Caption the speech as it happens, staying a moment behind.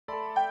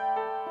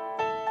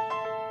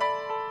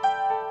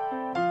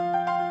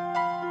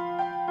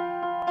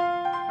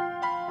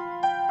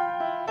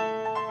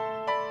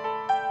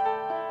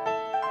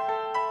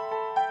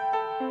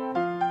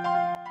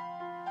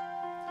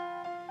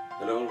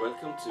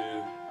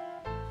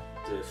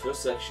to the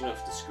first section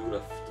of the School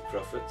of the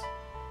Prophet,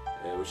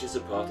 which is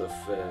a part of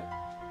the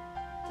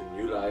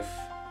New Life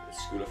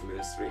School of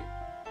Ministry.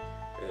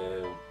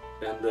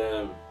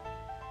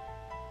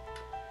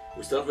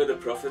 We start with the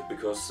Prophet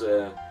because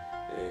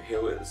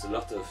here is a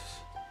lot of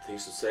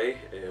things to say.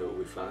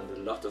 We find a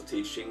lot of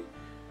teaching,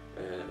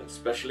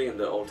 especially in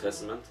the Old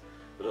Testament,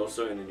 but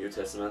also in the New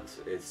Testament.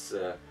 It's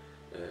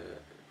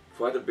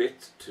quite a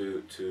bit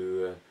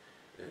to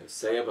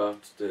say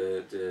about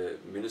the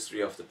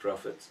ministry of the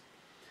prophet,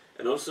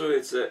 and also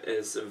it's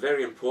a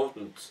very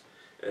important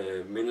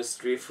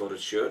ministry for the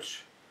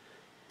church,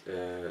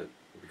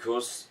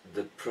 because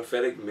the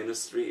prophetic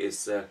ministry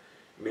is a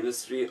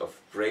ministry of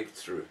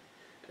breakthrough,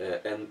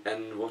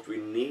 and what we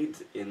need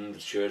in the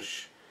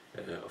church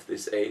of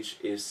this age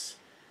is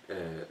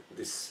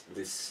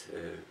this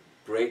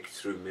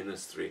breakthrough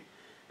ministry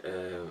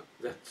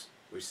that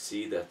we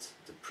see that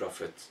the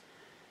prophet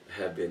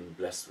have been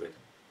blessed with.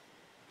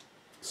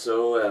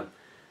 So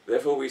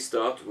therefore we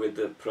start with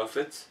the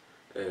prophet,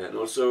 and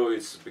also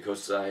it's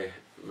because I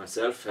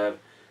myself have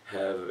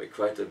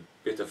quite a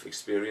bit of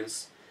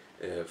experience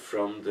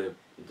from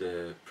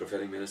the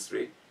prophetic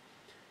ministry,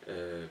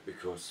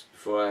 because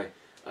before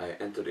I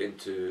entered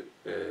into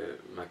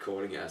my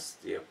calling as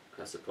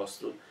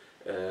apostle,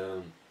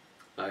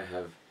 I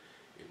have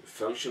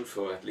functioned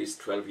for at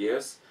least 12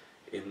 years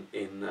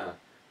in a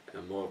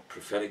more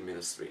prophetic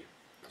ministry.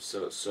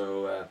 So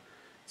I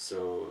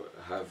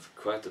have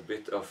quite a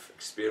bit of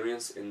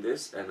experience in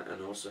this,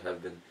 and also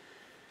have been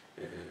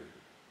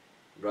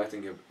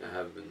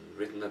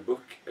written a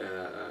book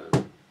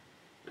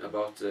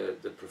about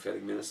the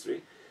prophetic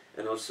ministry,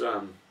 and also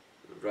I'm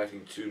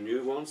writing 2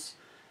 new ones.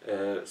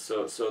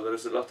 So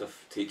there's a lot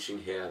of teaching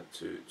here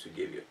to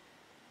give you.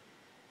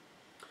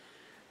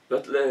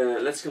 But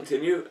let's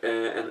continue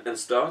and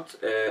start.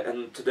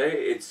 And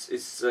today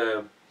it's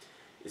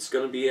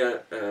going to be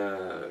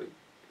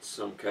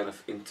some kind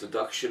of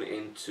introduction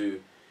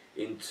into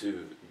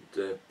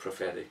the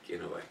prophetic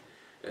in a way,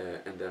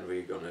 and then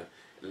we're going to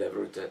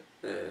elaborate that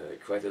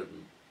quite a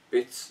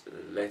bit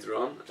later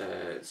on.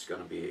 It's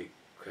going to be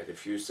quite a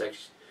few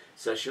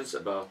sessions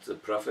about the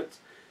prophet,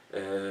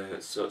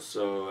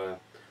 so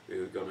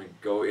we're going to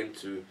go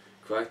into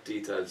quite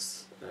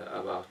details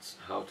about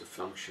how to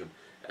function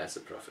as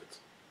a prophet.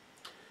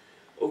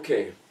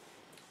 Okay.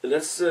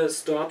 Let's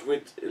start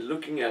with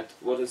looking at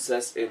what it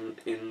says in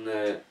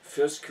 1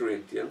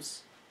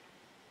 Corinthians.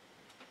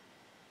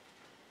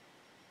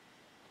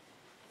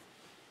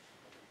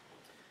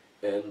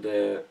 And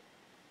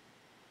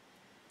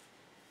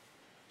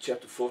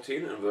chapter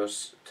 14 and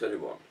verse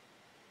 31.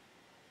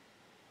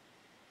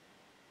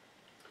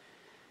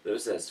 There it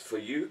says, "For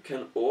you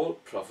can all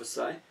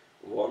prophesy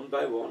one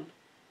by one,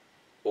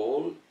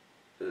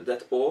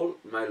 that all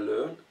may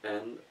learn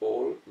and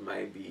all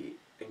may be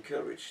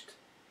encouraged.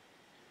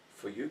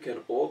 For you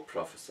can all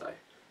prophesy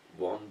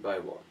one by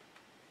one."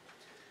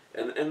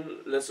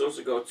 And let's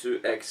also go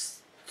to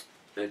Acts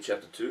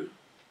chapter 2.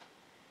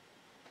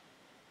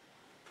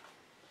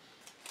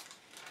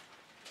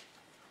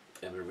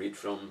 And we read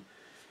from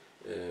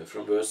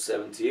verse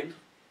 17.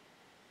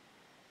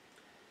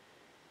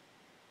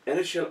 "And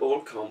it shall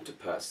all come to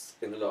pass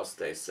in the last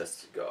days,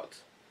 says God,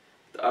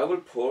 that I will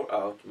pour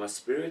out my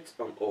spirit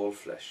on all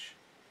flesh.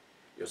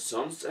 Your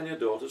sons and your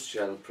daughters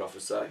shall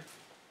prophesy.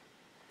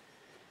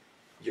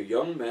 Your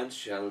young men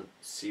shall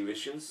see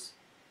visions,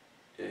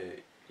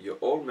 your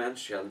old men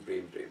shall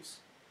dream dreams,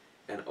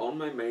 and on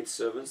my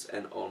maidservants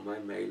and on my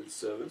male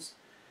servants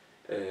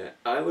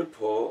I will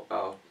pour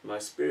out my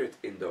spirit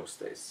in those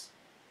days,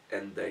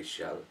 and they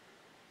shall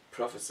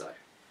prophesy."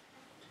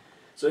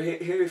 So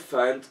here we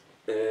find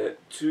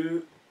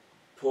 2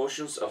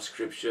 portions of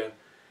scripture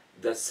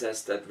that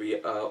says that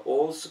we are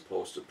all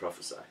supposed to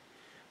prophesy.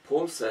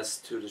 Paul says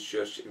to the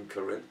church in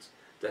Corinth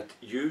that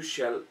you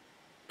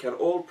can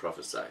all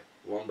prophesy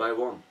one by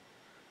one,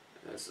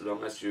 as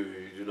long as you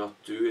do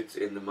not do it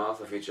in the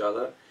mouth of each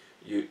other.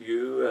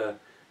 You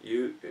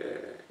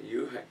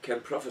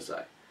can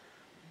prophesy.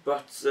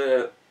 But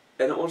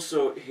and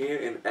also here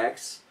in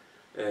Acts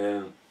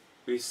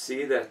we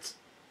see that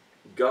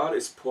God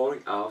is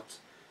pouring out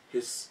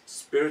His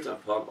Spirit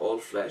upon all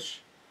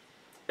flesh,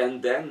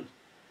 and then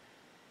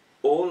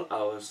all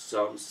our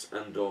sons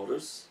and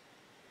daughters,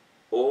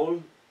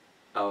 all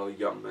our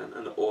young men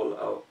and all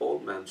our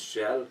old men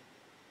shall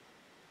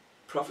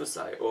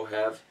prophesy, or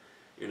have,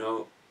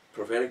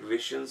 prophetic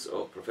visions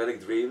or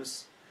prophetic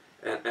dreams,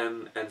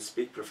 and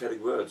speak prophetic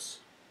words.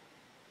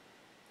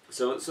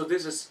 So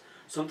this is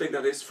something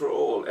that is for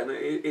all, and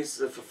it is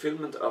the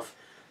fulfillment of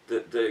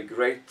the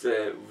great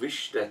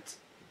wish that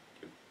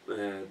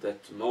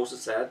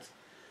Moses had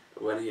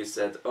when he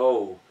said,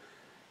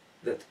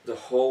 that the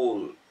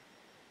whole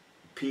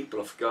people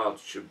of God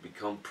should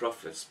become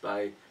prophets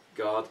by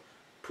God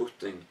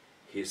putting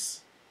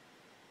His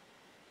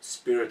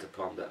Spirit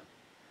upon them.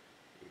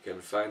 You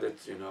can find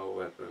it,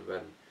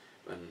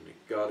 when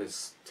God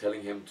is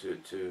telling him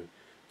to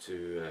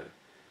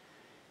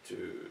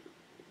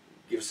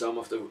give some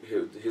of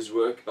his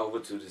work over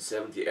to the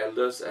 70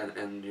 elders,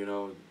 and you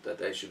know, that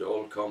they should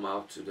all come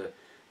out to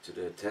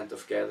the tent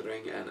of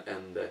gathering,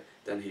 and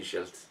then he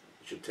should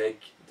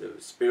take the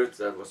spirit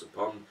that was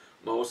upon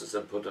Moses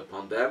and put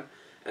upon them,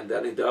 and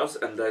then he does,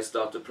 and they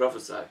start to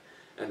prophesy,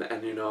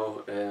 and you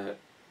know,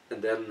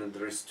 and then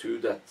there is two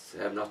that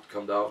have not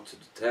come out to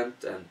the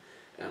tent,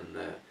 and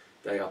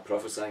they are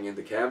prophesying in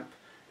the camp,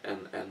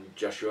 and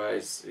Joshua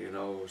is, you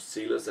know,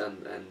 zealous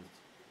and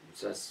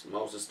says,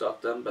 Moses,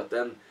 stop them. But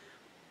then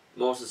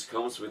Moses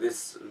comes with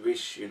this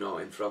wish, you know,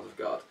 in front of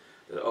God,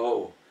 that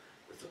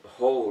the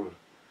whole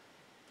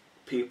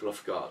people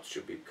of God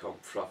should become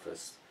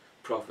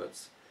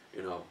prophets,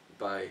 you know,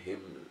 by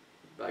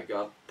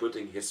God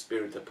putting his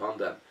spirit upon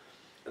them.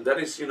 And that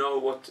is, you know,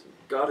 what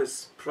God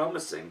is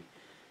promising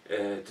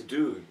to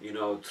do, you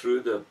know,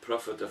 through the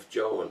prophet of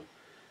Joel.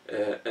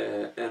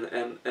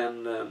 And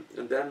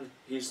then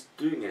he's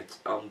doing it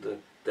on the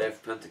day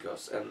of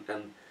Pentecost,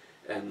 and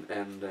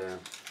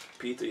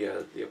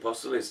Peter, the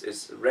apostle,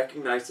 is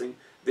recognizing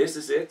this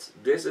is it.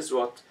 This is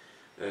what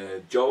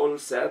Joel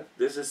said.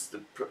 This is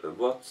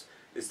what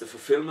is the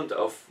fulfillment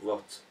of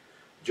what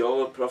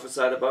Joel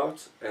prophesied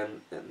about,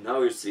 and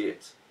now you see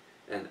it,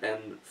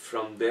 and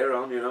from there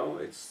on, you know,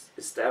 it's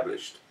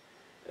established,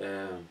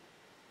 and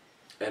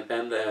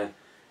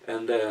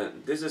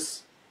this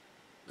is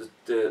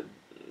the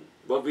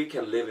what we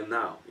can live in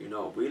now. You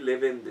know, we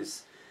live in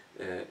this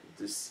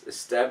this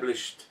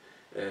established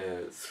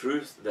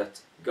truth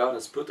that God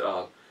has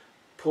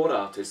poured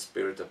out his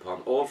spirit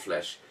upon all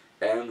flesh,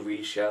 and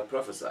we shall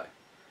prophesy.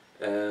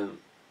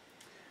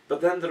 But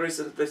then there is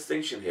a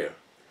distinction here.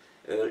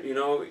 You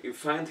know, you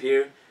find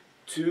here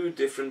two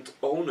different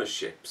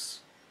ownerships.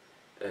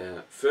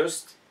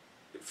 First,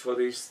 for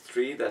these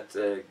three that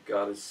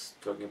God is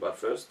talking about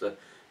first,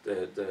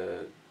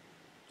 the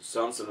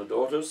sons and the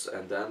daughters,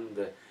 and then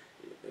the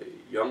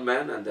young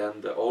men, and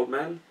then the old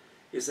men,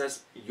 he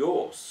says,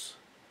 yours.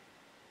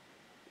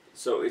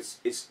 So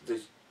it's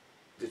the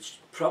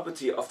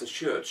property of the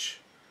church.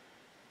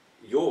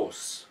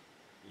 Yours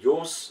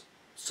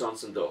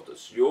sons and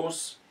daughters,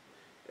 yours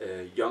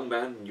young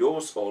men,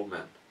 yours old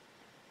men.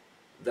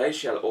 They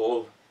shall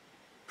all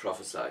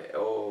prophesy,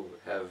 all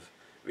have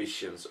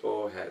visions,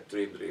 all have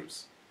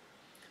dreams.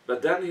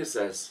 But then he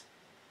says,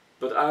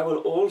 but I will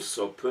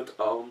also put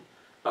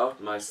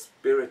out my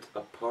spirit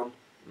upon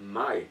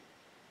my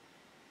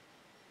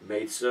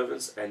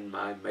maidservants and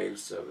my male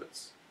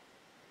servants.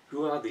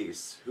 Who are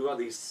these? Who are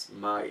these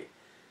my?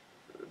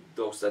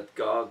 Those that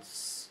God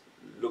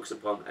looks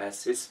upon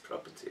as his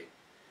property.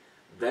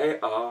 They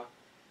are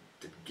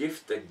the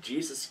gift that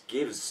Jesus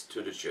gives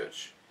to the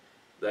church.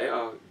 They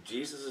are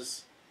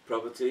Jesus'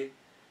 property,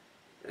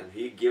 and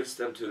he gives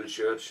them to the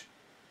church,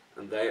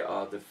 and they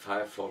are the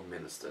fivefold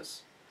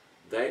ministers.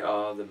 They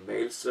are the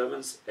male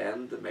servants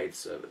and the maid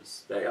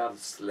servants. They are the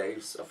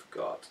slaves of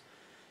God.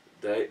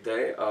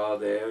 They are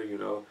there, you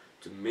know,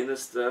 to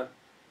minister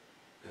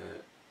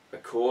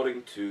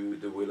according to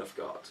the will of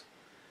God.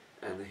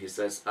 And he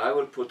says, I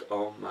will put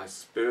on my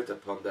spirit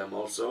upon them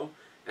also,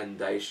 and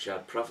they shall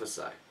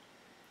prophesy.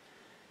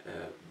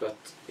 But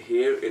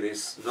here it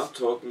is not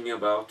talking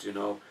about, you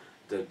know,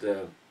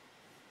 the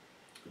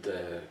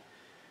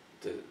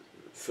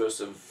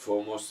first and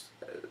foremost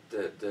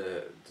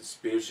the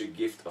spiritual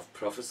gift of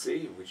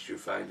prophecy, which you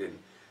find in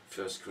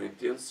 1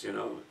 Corinthians, you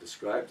know,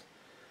 described.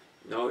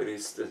 No, it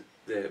is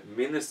the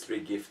ministry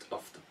gift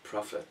of the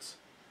prophet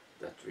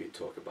that we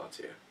talk about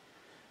here.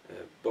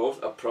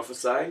 Both are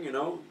prophesying, you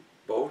know,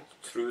 both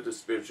through the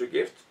spiritual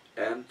gift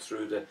and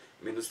through the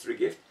ministry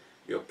gift.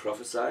 You're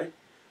prophesying,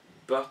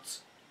 but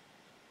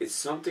it's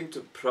something to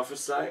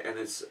prophesy, and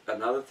it's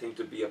another thing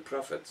to be a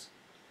prophet.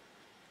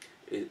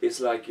 It's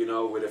like, you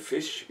know, with a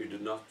fish, you do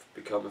not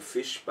become a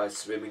fish by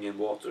swimming in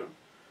water.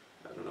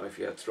 I don't know if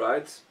you have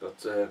tried,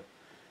 but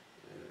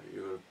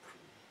you will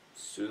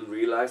soon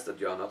realize that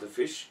you are not a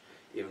fish,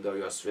 even though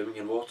you are swimming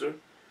in water.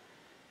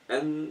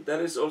 And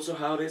that is also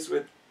how it is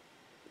with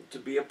to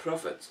be a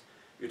prophet.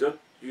 You do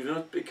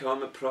not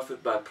become a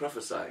prophet by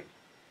prophesying.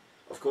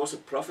 Of course, a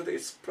prophet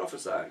is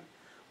prophesying,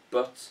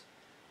 but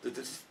the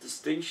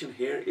distinction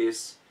here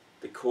is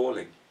the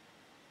calling.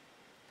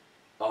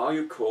 Are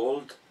you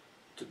called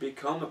to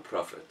become a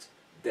prophet?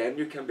 Then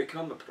you can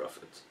become a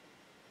prophet.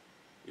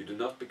 You do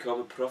not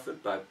become a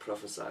prophet by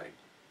prophesying.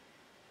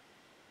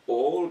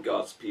 All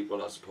God's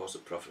people are supposed to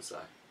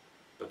prophesy,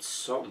 but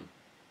some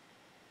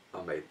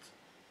are made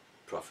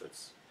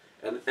prophets.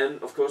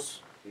 And of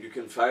course, you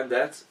can find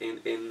that in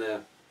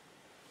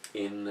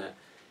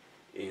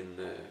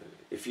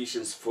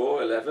Ephesians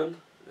 4:11.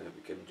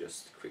 We can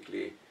just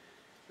quickly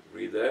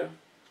read there.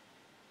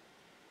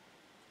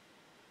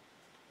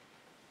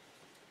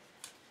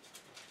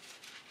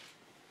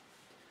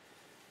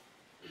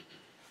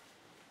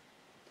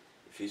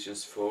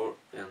 Ephesians 4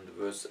 and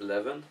verse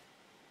 11.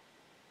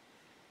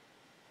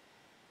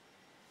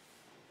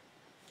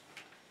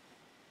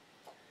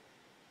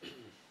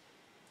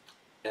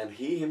 And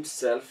he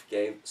himself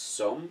gave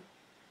some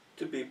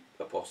to be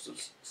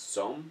apostles,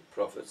 some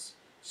prophets,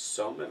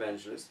 some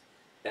evangelists,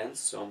 and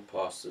some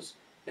pastors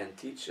and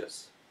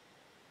teachers.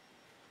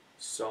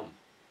 Some,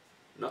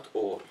 not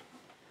all.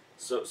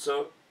 So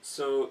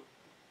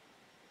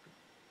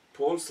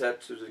Paul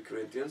said to the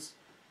Corinthians,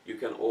 you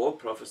can all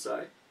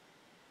prophesy,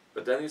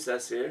 but then he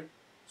says here,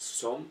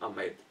 some are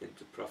made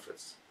into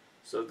prophets.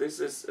 So this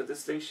is a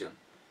distinction.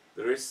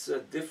 There is a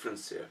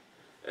difference here,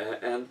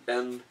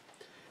 and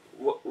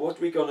what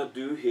we're gonna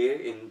do here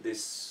in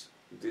this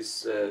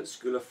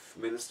school of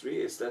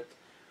ministry is that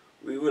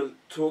we will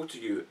talk to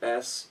you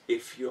as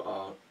if you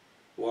are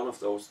one of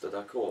those that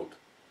are called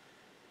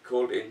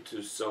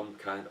into some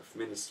kind of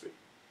ministry,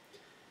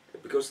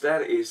 because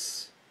that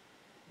is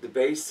the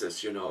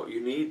basis. You know,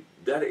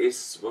 that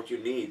is what you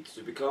need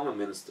to become a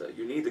minister.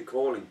 You need the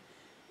calling.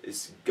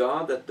 It's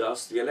God that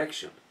does the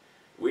election.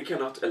 We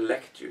cannot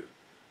elect you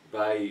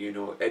by,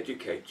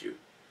 educate you.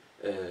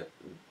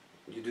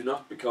 You do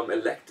not become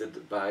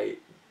elected by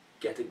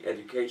getting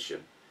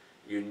education.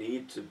 You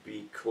need to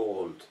be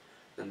called,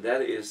 and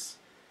that is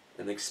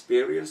an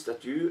experience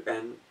that you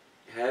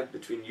have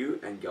between you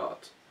and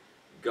God.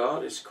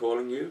 God is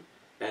calling you,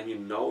 and you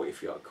know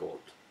if you are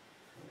called,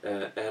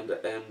 and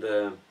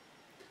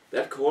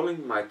that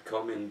calling might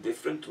come in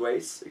different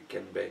ways. It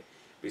can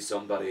be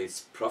somebody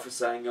is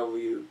prophesying over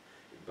you.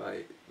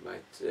 It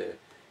might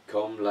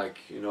come like,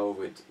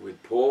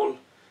 with Paul,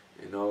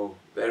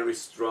 very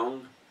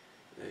strong.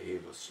 He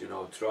was,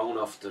 thrown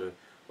off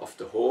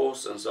the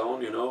horse and so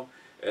on,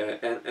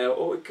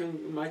 or it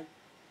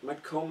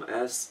might come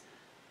as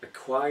a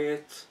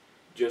quiet,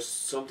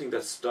 just something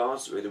that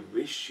starts with a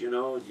wish.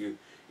 You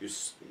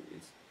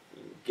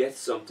get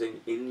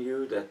something in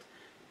you that,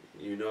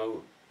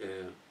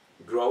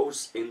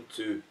 grows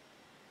into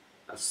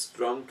a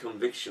strong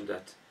conviction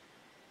that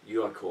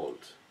you are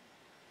called.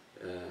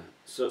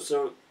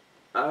 So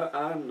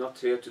I'm not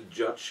here to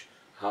judge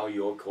how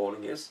your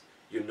calling is.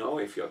 You know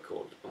if you are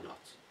called or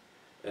not,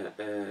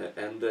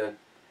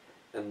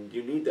 and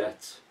you need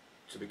that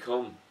to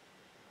become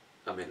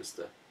a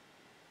minister.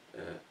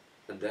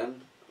 And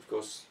then, of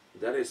course,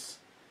 that is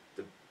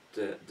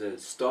the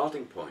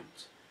starting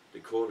point, the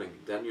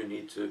calling. Then you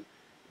need to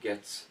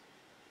get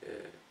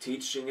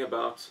teaching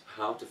about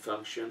how to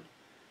function.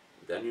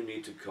 Then you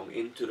need to come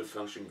into the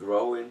function,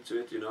 grow into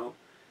it,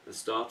 and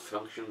start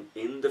function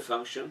in the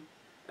function,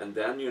 and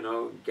then,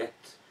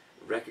 get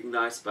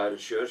recognized by the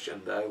church,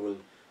 and they will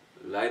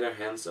lay their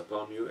hands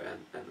upon you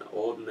and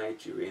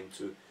ordinate you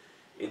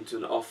into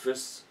an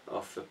office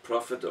of a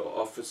prophet or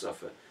office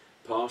of a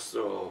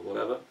pastor or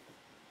whatever.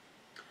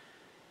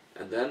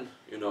 And then,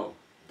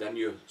 then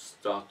you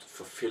start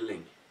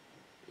fulfilling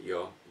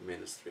your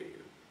ministry.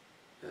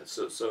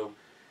 So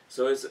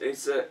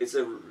it's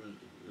a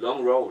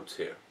long road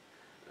here,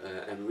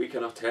 and we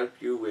cannot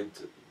help you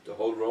with the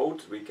whole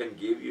road. We can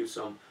give you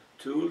some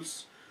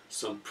tools,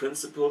 some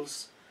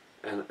principles,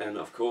 and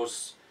of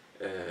course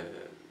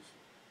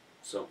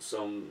some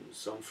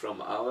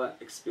from our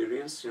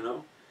experience,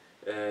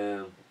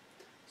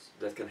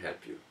 that can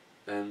help you.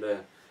 And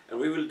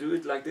we will do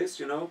it like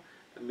this,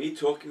 me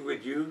talking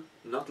with you,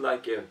 not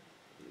like a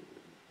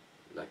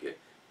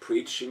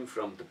preaching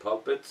from the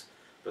pulpit,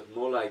 but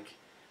more like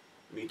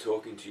me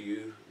talking to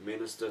you,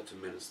 minister to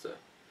minister,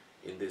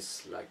 in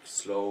this like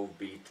slow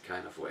beat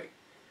kind of way.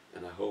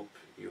 And I hope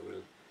you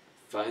will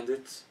find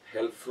it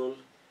helpful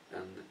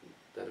and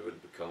that it will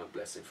become a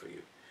blessing for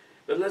you.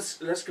 But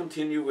let's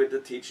continue with the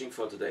teaching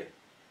for today,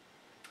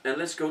 and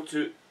let's go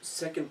to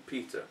 2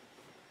 Peter.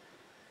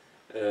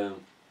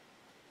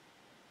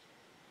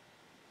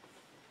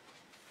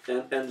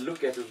 And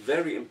look at a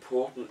very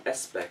important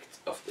aspect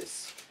of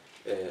this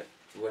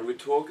when we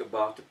talk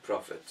about the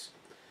prophet.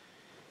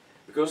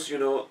 Because,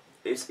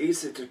 it's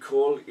easy to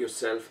call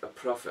yourself a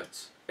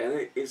prophet, and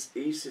it is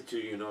easy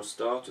to,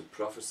 start to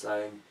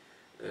prophesying,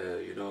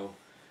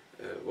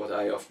 what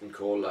I often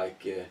call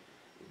like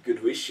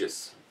good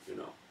wishes,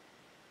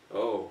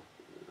 Oh,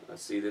 I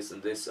see this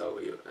and this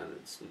over you, and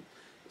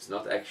it's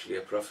not actually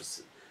a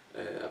prophecy.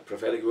 A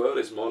prophetic word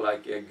is more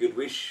like a good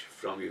wish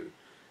from you.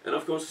 And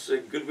of course, a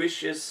good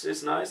wish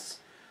is nice,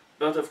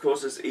 but of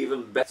course it's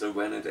even better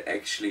when it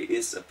actually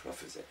is a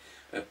prophecy,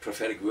 a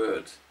prophetic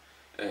word.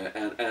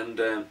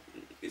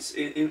 It's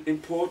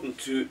important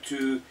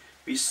to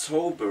be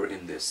sober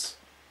in this.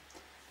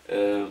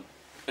 And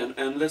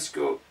let's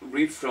go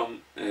read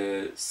from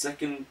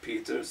 2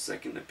 Peter,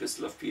 second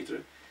epistle of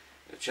Peter,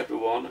 chapter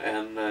 1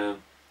 and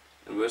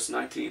verse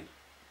 19.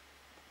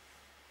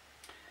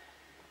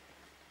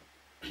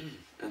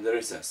 And there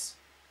it says,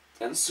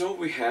 "And so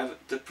we have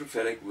the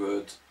prophetic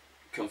word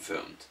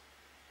confirmed,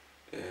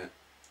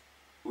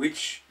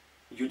 which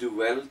you do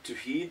well to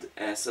heed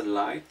as a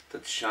light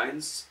that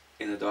shines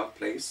in a dark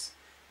place,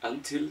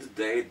 until the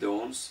day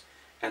dawns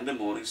and the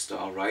morning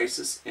star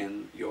rises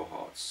in your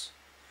hearts.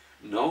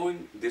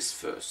 Knowing this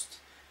first,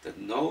 that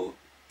no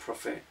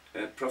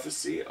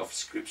prophecy of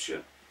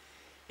Scripture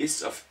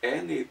is of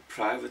any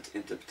private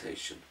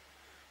interpretation,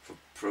 for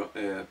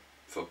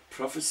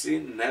prophecy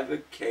never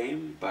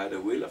came by the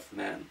will of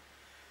man,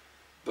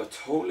 but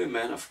holy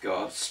men of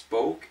God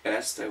spoke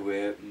as they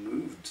were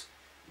moved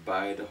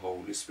by the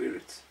Holy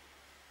Spirit."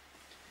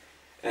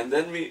 And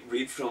then we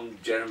read from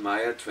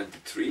Jeremiah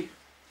 23.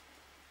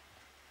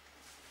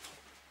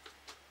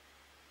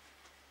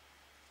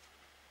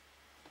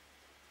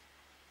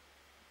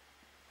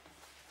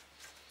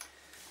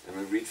 And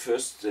we read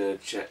first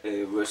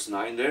verse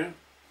 9 there.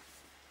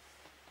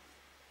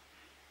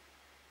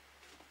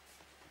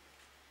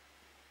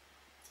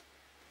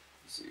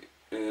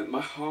 My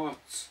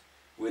heart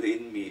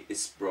within me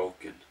is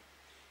broken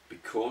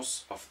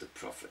because of the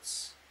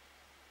prophets.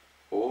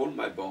 All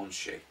my bones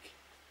shake.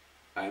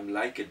 I am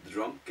like a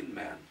drunken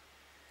man,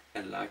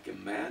 and like a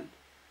man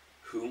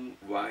whom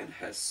wine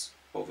has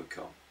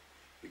overcome,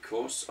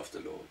 because of the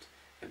Lord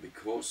and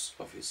because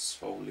of his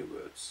holy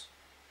words.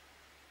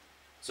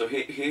 So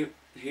here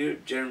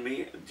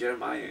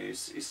Jeremiah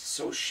is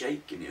so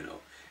shaken, you know,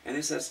 and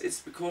he says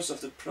it's because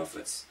of the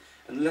prophets.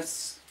 And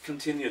let's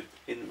continue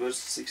in verse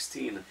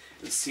 16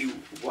 and see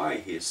why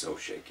he is so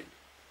shaken.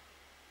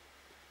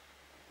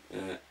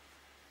 And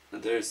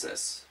there it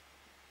says,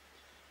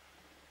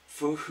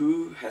 "For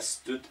who has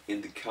stood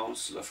in the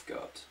counsel of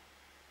God,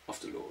 of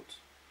the Lord?"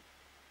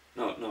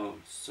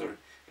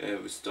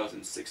 We start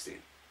in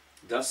 16.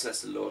 "Thus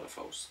says the Lord of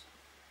hosts,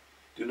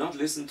 do not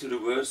listen to the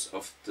words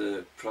of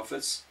the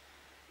prophets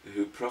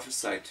who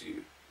prophesy to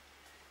you.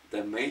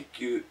 They make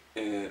you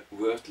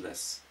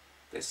worthless.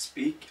 They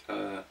speak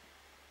a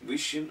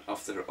vision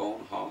of their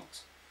own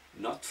heart,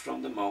 not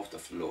from the mouth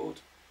of the Lord.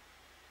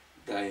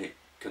 They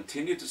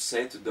continue to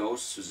say to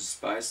those who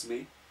despise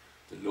me,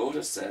 the Lord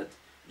has said,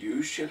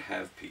 you shall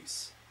have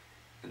peace.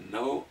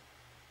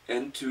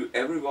 And to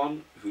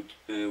everyone who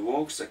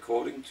walks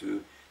according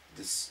to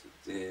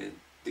the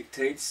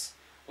dictates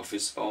of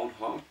his own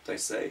heart, they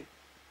say,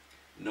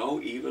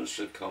 no evil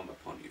shall come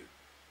upon you.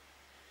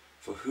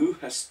 For who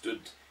has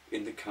stood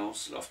in the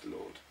counsel of the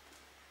Lord,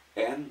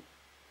 and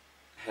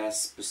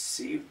has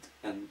perceived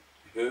and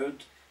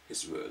heard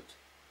his word?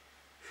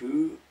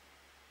 Who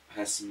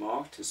has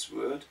marked his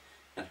word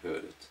and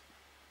heard it?"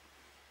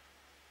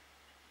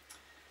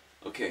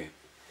 Okay,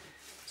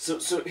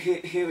 so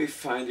here we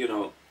find, you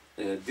know,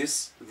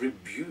 this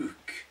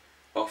rebuke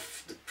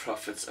of the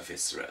prophets of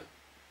Israel,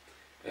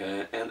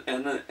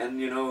 and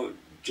you know,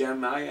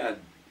 Jeremiah,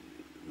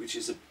 which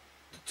is a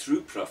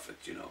true prophet,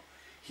 you know,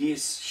 he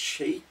is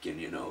shaken,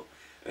 you know,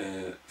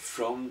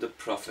 from the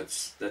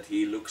prophets that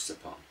he looks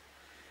upon,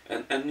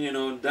 and you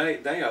know,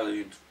 they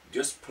are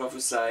just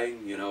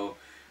prophesying, you know,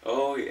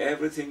 oh,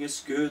 everything is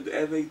good,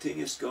 everything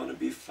is gonna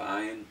be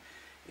fine,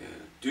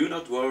 do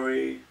not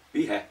worry,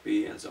 be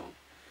happy, and so on.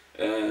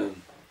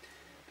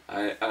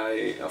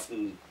 I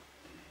often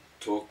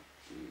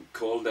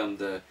call them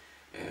the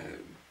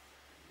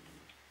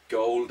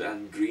gold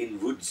and green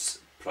woods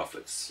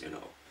prophets, you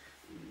know.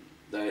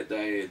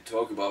 They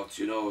talk about,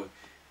 you know,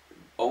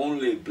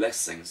 only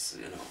blessings,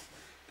 you know,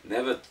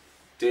 never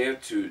dare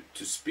to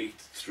speak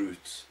the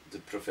truth, the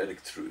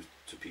prophetic truth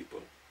to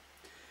people.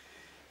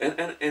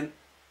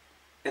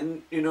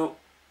 And you know,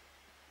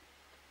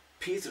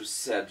 Peter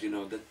said, you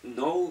know, that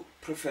no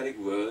prophetic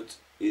word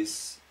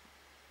is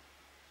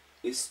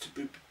to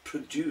be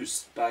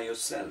produced by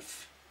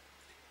yourself.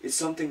 It's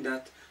something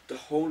that the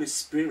Holy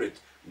Spirit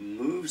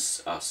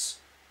moves us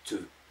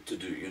to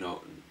do, you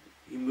know.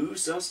 He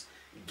moves us,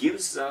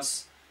 gives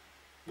us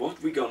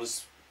what we're gonna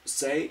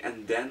say,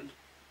 and then,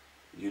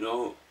 you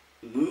know,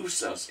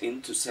 moves us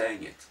into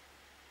saying it.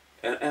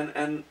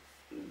 And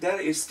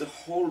that is the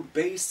whole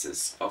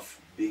basis of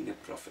being a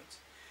prophet.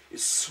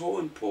 It's so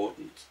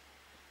important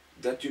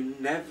that you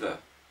never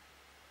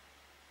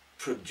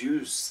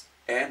produce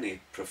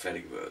any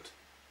prophetic word.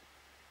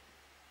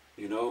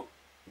 You know,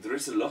 there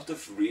is a lot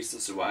of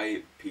reasons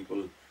why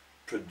people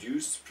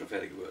produce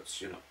prophetic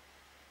words, you know.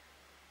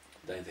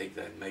 They think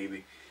that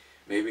maybe,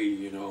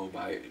 you know,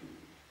 by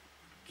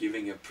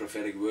giving a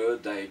prophetic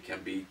word they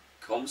can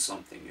become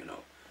something, you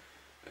know,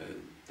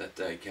 that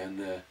they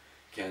can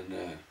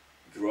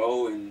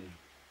grow in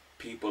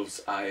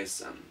people's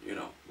eyes, and, you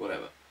know,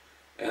 whatever.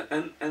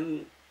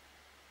 And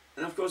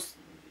of course,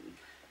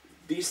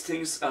 these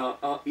things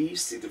are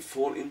easy to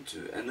fall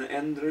into,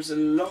 and there's a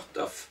lot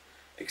of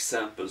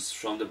examples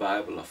from the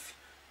Bible of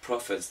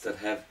prophets that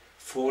have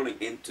fallen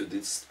into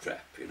this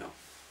trap, you know.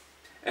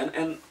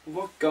 And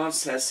what God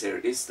says here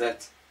is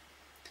that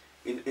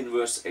in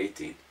verse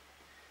 18,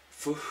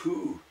 "For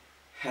who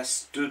has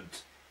stood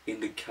in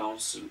the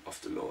counsel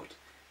of the Lord,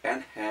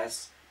 and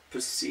has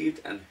perceived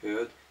and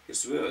heard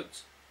his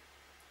words?"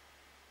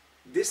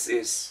 This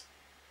is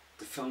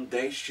the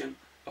foundation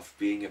of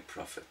being a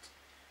prophet.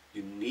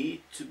 You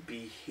need to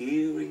be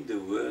hearing the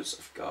words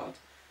of God,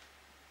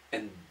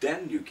 and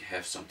then you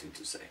have something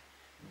to say.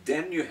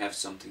 Then you have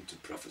something to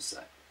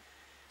prophesy.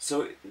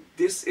 So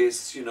this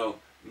is, you know,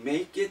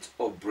 make it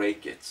or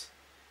break it.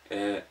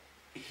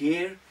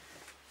 Here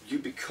you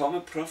become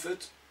a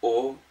prophet,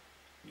 or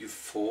you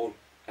fall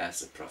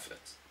as a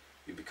prophet.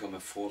 You become a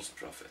false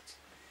prophet.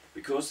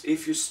 Because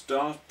if you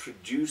start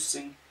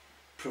producing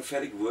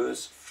prophetic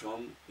words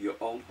from your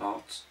own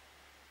heart,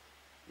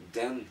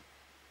 then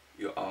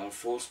you are a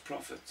false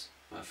prophet,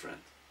 my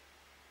friend.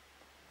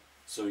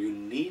 So you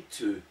need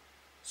to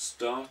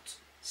start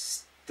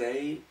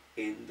stay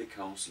in the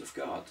counsel of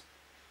God.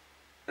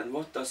 And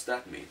what does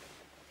that mean?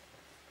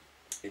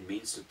 It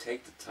means to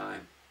take the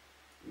time.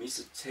 It means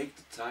to take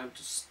the time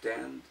to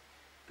stand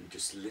and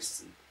just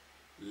listen.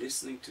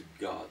 Listening to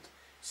God.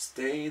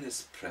 Stay in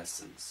His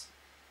presence.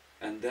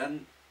 And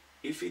then,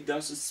 if He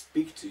doesn't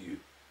speak to you,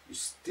 you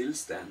still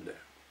stand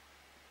there.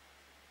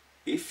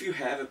 If you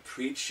have a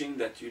preaching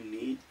that you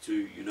need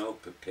to,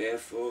 prepare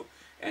for,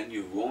 and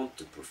you want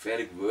the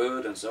prophetic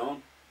word and so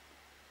on,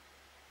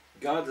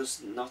 God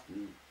is not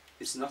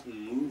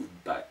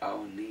moved by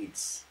our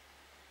needs.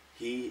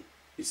 He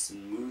is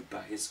moved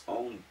by His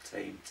own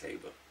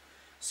timetable.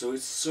 So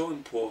it's so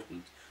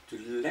important to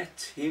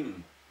let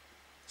Him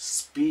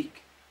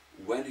speak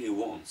when He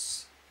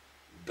wants.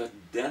 But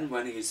then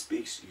when He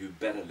speaks, you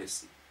better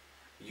listen.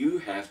 You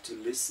have to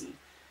listen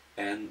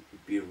and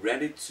be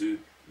ready to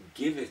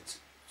give it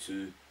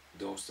to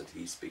those that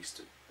He speaks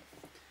to.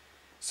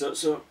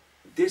 So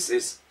this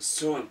is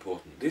so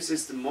important. This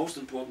is the most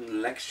important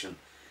lection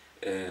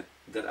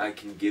that I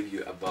can give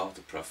you about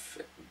the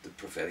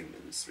prophetic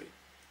ministry.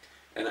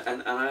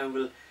 And I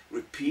will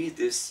repeat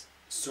this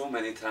so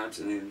many times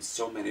and in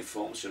so many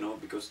forms,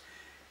 because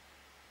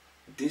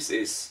this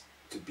is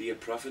to be a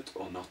prophet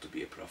or not to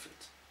be a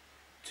prophet.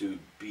 To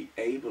be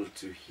able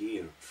to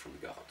hear from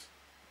God.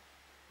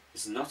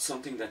 It's not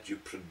something that you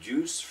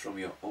produce from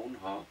your own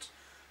heart,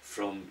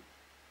 from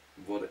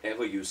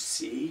whatever you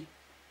see,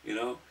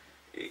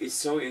 It's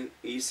so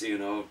easy,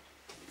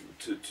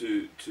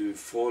 to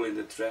fall in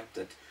the trap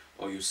that,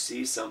 or you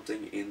see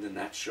something in the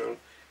natural,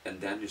 and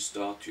then you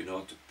start,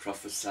 to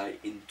prophesy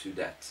into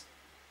that.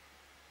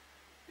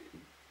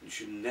 You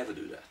should never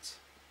do that.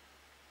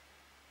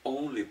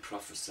 Only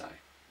prophesy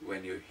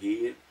when you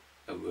hear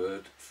a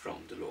word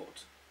from the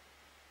Lord.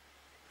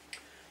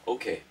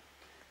 Okay.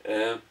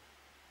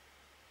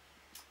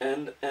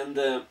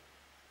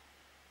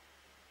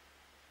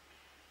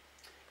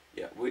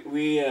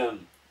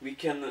 We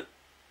can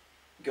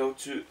go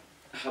to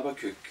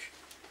Habakkuk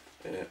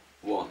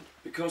 1,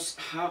 because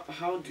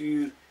how do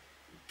you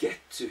get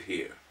to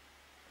hear?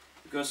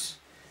 Because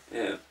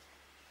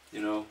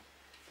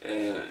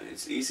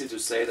it's easy to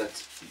say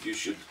that you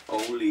should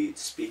only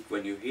speak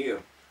when you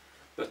hear,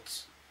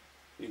 but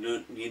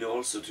you need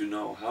also to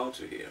know how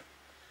to hear.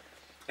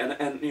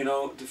 And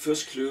the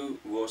first clue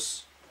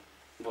was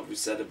what we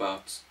said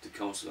about the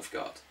counsel of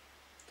God.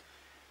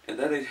 And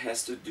that it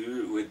has to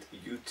do with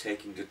you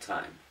taking the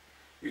time.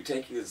 You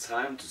taking the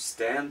time to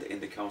stand in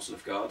the counsel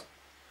of God.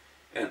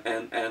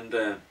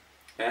 And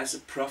as a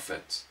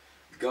prophet,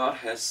 God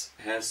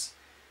has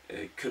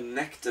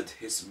connected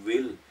His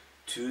will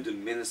to the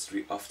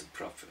ministry of the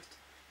prophet.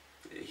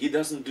 He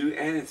doesn't do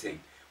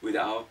anything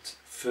without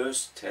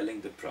first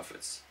telling the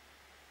prophets.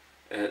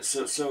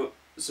 So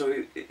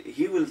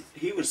he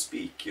will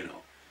speak,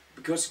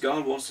 because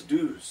God wants to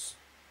do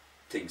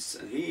things,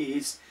 and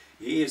He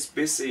is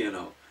busy,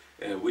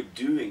 with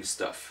doing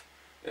stuff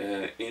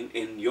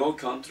in your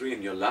country,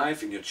 in your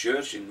life, in your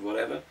church, in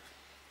whatever.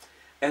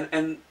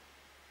 And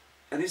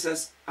He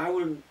says, I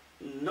will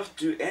not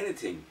do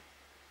anything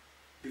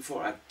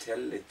before I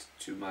tell it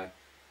to my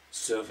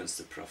servants,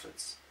 the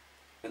prophets.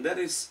 And that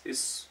is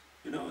it's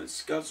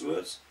God's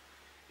words.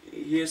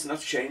 He has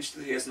not changed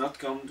it. He has not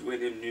come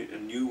with a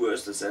new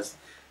verse that says,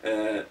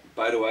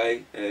 by the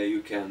way,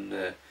 you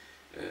can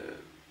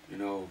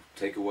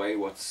take away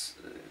what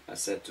I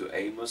said to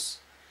Amos.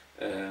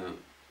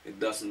 It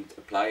doesn't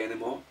apply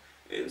anymore.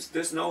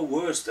 There's no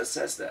verse that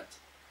says that.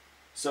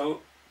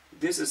 So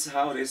this is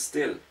how it is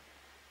still.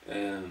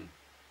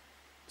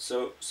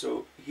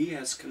 So He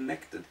has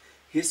connected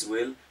His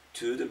will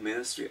to the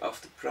ministry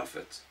of the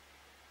prophet.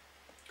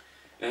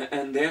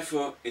 And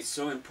therefore it's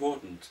so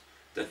important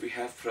that we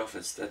have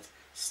prophets that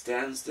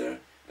stands there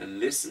and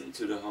listen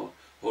to the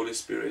Holy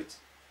Spirit,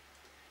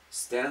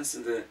 stands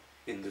in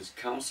the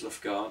counsel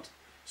of God,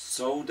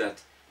 so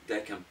that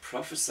they can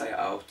prophesy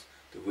out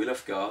the will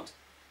of God.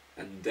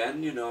 And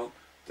then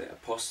the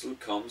apostle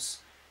comes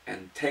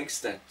and takes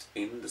that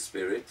in the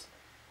Spirit,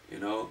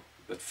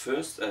 but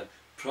first a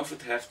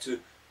prophet have to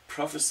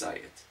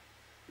prophesy it,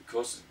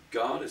 because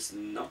God is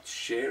not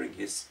sharing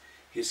his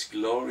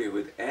glory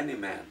with any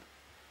man.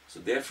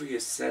 So therefore He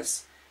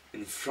says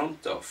in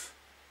front of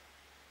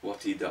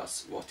what He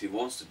does, what He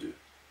wants to do,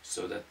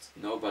 so that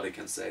nobody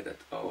can say that,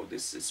 oh,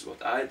 this is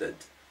what I did.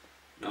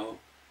 No,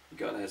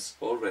 God has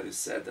already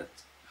said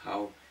that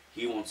how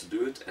He wants to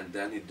do it, and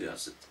then He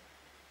does it.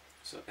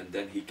 So, and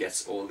then He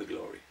gets all the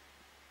glory.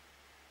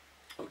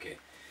 Okay,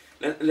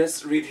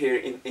 let's read here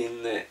in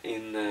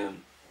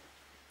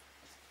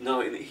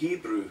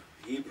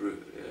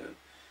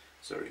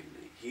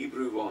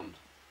Hebrew 1.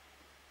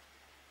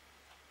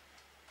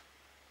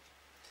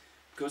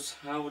 Because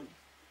how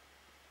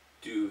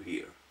do you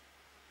hear?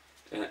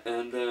 I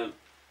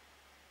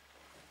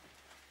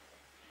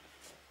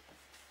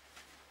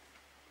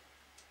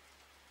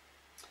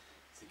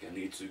think I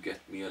need to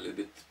get me a little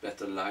bit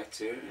better light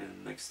here,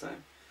 and next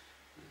time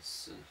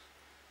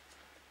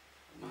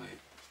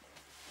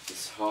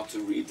it's hard to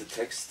read the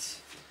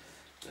text.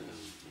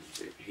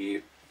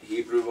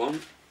 Hebrew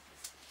 1.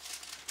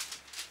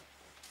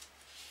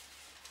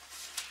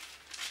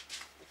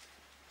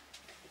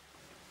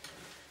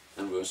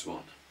 verse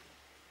 1.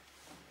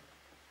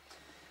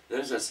 There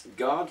it says,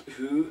 God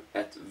who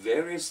at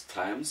various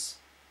times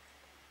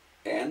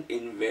and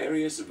in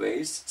various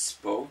ways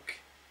spoke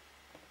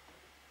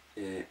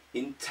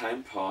in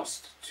time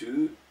past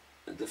to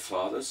the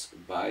fathers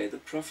by the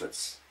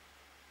prophets.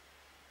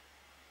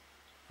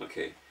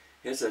 Okay,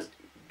 here it says,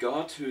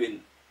 God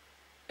who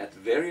at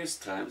various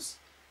times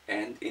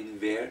and in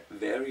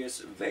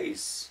various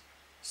ways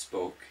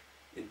spoke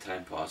in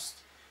time past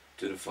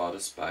to the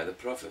fathers by the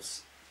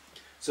prophets.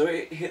 So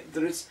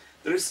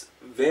there is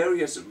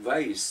various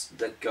ways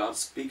that God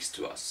speaks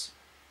to us.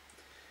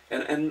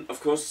 And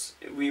of course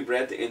we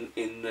read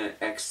in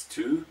Acts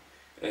 2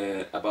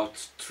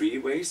 about 3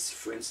 ways.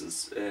 For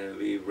instance,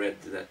 we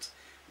read that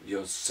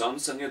your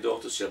sons and your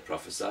daughters shall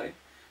prophesy.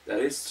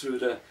 That is through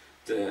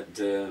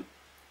the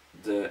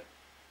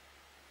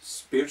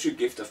spiritual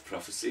gift of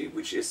prophecy,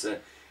 which is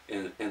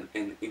an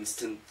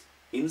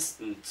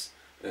instant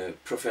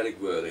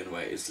prophetic word in a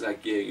way. It's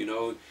like, you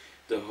know,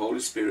 the Holy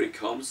Spirit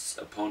comes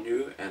upon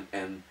you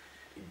and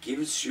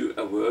gives you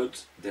a word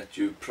that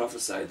you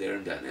prophesy there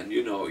and then, and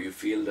you know, you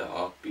feel the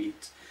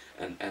heartbeat,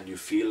 and you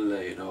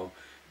feel you know,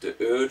 the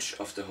urge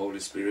of the Holy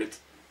Spirit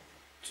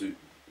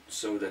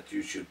so that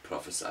you should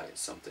prophesy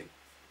something.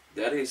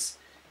 That is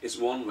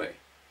one way.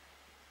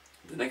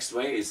 The next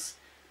way is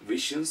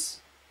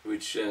visions,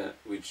 which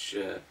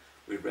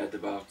we read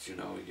about. You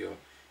know, your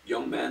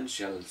young man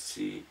shall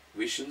see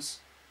visions,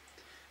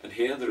 and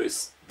here there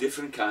is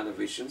different kind of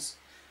visions.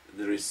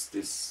 There is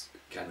this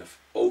kind of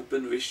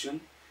open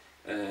vision,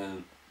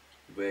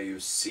 where you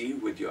see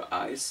with your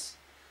eyes,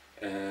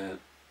 and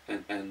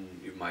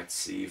you might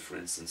see, for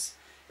instance,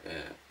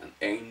 an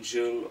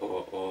angel,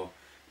 or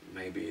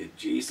maybe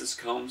Jesus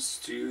comes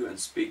to you and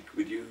speak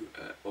with you,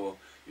 or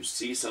you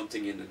see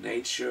something in the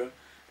nature,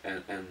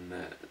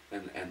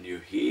 and you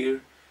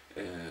hear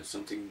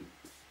something.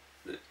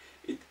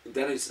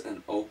 That is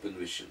an open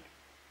vision.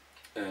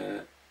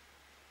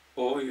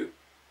 Or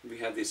we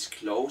have these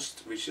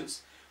closed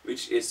visions,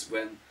 which is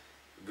when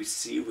we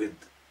see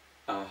with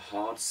our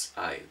heart's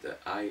eye, the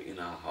eye in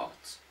our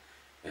heart,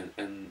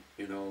 and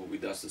you know, we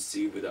doesn't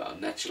see with our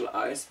natural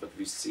eyes, but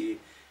we see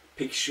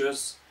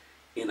pictures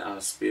in our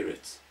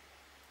spirit,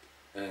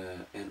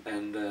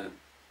 and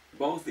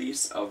both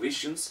these are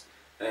visions,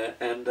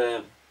 and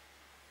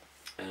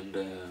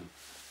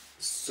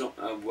so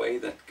a way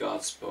that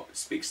God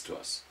speaks to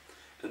us.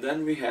 And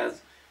then we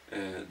have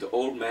the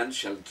old man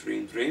shall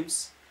dream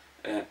dreams,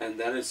 and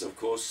that is of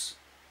course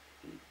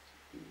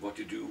what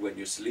you do when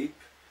you sleep.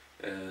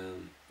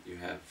 You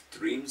have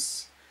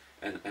dreams,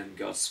 and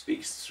God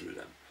speaks through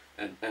them.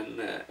 And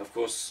of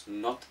course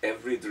not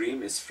every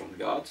dream is from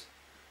God,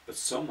 but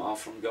some are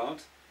from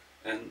God,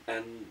 and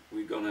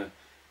we're gonna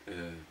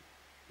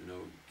you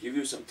know, give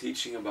you some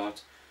teaching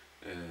about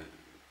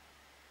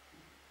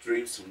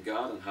dreams from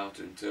God and how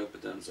to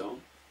interpret them and so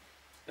on,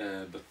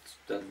 but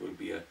that will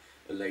be a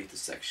later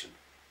section.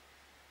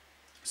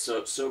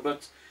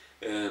 But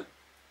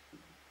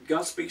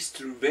God speaks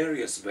through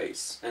various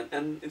ways,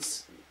 and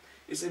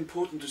it's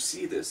important to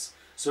see this,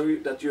 so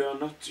that you are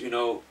not, you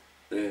know,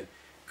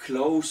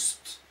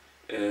 closed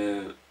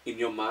in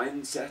your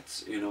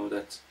mindset, you know,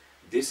 that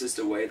this is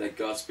the way that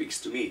God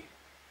speaks to me,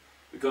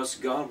 because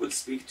God will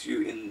speak to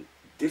you in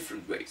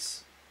different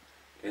ways,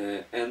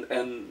 and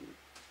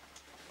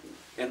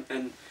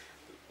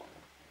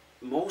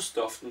most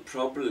often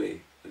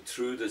probably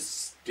through the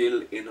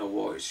still inner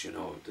voice. You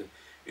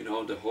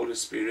know, the Holy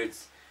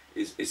Spirit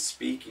is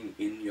speaking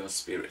in your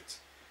spirit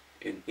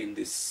in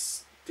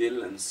this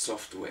still and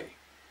soft way,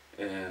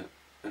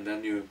 and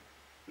then you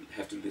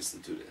have to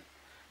listen to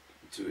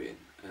it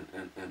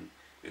and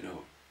you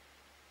know,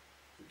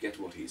 get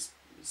what he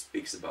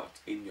speaks about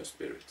in your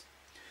spirit.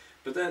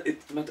 But then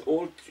it might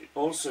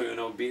also, you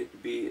know,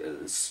 be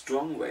a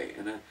strong way,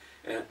 and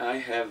I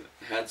have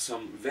had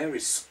some very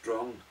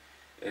strong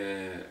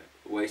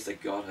ways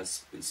that God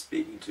has been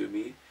speaking to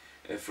me.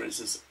 For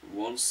instance,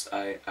 once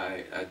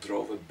I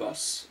drove a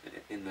bus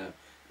in a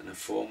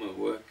former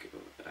work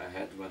I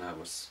had when I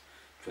was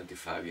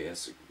 25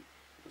 years ago,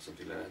 or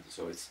something like that.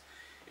 So it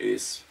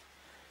is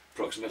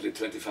approximately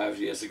 25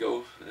 years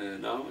ago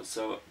now.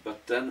 So,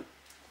 but then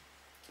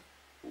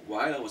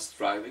while I was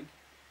driving,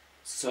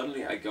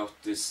 suddenly I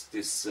got this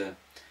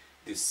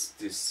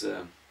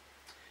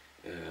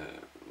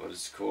what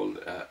is called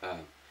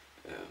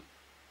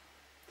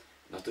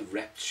not a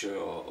rapture,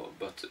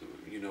 but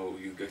you know,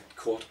 you get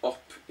caught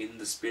up in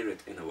the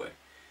spirit in a way.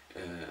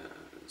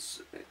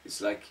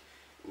 It's like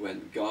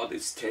when God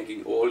is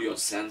taking all your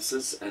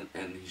senses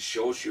and He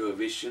shows you a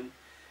vision,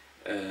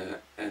 and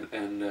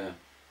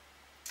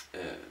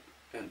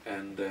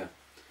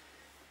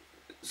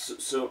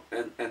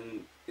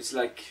it's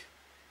like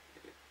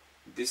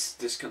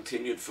this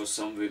continued for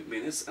some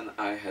minutes, and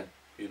I had,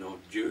 you know,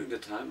 during the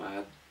time I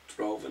had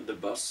driven the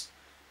bus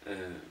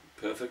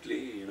perfectly,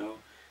 you know,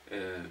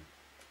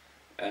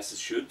 as it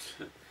should,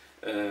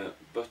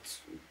 but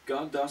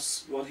God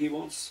does what He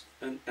wants,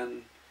 and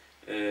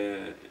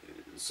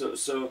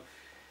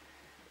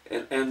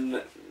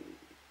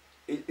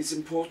it's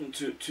important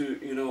to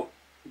you know,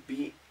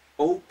 be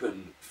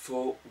open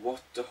for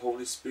what the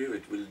Holy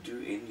Spirit will do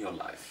in your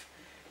life,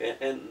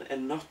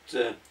 and not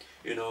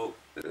you know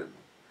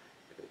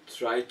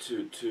try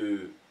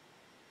to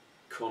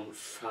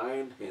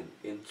confine him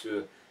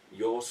into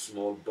your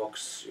small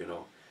box.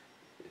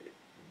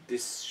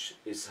 This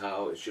is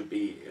how it should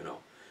be.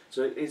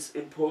 So it's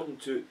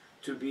important to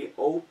be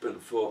open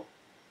for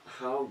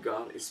how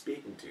God is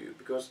speaking to you,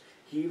 because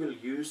He will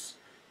use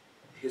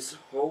His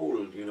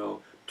whole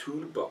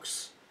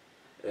toolbox.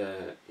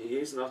 He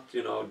is not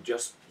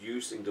just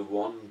using the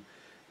one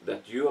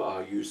that you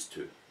are used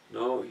to.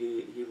 No,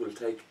 he will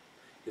take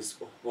His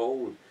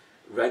whole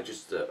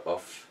register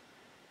of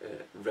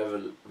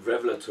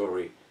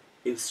revelatory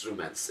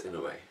instruments, in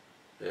a way,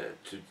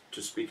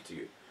 to speak to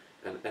you,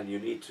 and you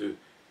need to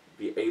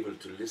be able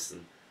to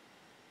listen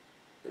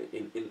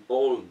in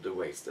all the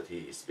ways that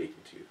He is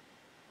speaking to you.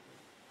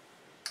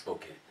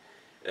 Okay,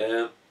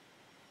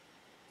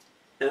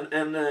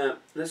 and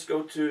let's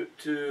go to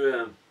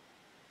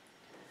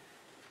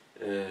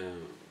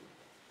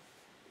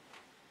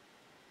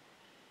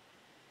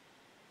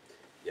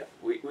yeah,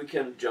 we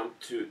can jump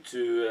to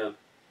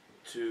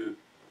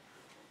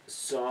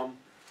Psalm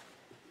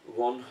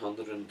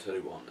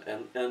 131,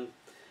 and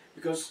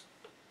because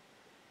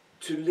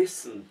to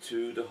listen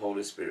to the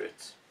Holy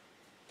Spirit,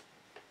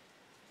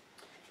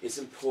 it's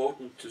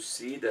important to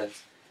see that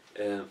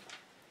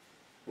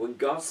when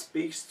God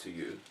speaks to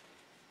you,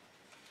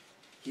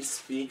 He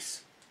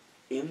speaks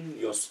in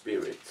your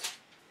spirit.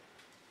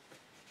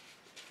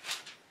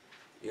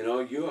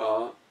 You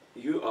are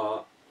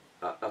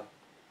a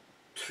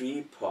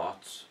three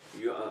parts.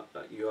 You are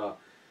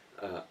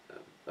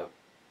a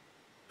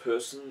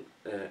person,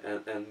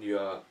 and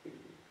you're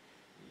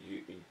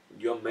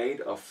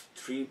made of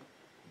three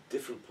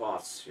different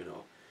parts.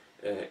 You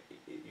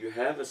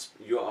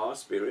are a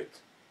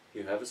spirit,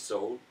 you have a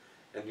soul,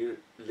 and you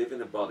live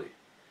in a body.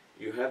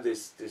 You have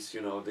this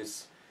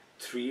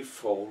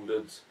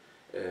three-folded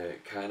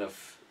kind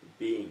of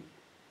being,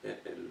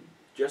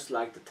 just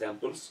like the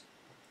temples.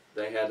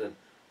 They had an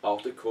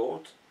outer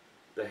court,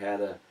 they had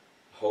a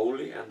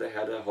holy, and they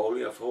had a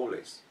holy of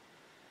holies.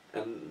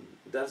 And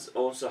that's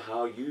also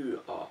how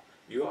you are.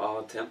 You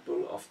are a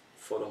temple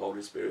for the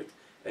Holy Spirit,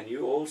 and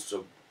you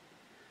also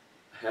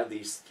have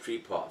these three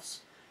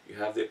parts. You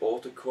have the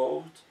outer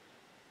court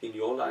in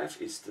your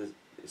life, is the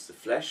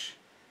flesh,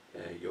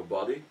 your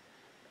body,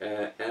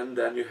 and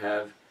then you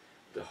have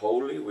the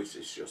holy, which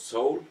is your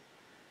soul,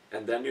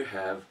 and then you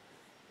have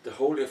the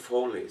holy of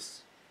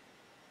holies,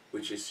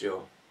 which is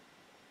your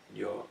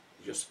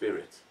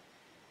spirit.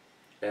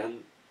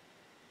 And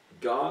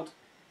God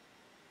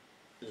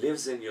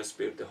lives in your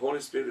spirit. The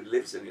Holy Spirit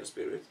lives in your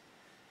spirit,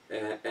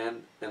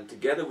 and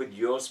together with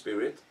your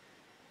spirit,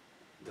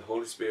 the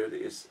Holy Spirit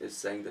is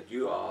saying that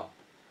you are.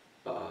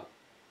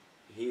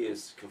 He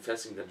is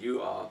confessing that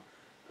you are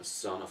a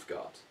son of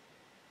God.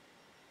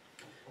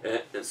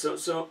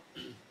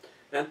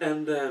 And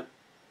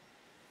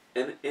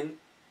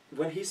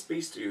when He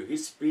speaks to you, He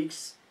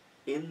speaks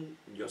in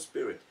your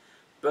spirit,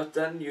 but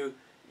then you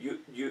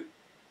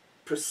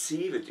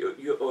perceive it,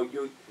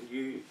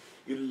 you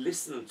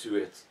listen to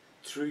it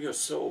through your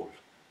soul,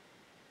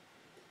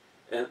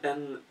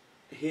 and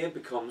here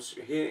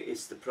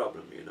is the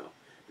problem,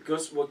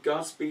 because what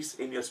God speaks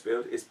in your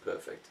spirit is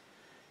perfect.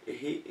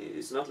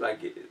 It's not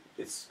like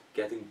it's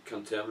getting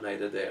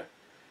contaminated there.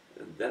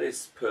 That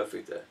is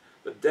perfect there.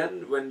 But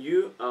then when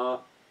you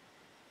are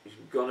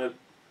gonna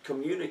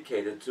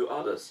communicate it to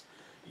others,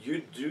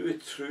 you do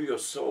it through your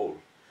soul,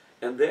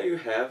 and there you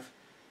have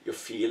your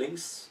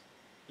feelings,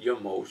 your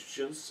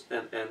emotions,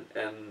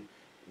 and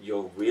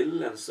your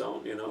will, and so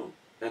on,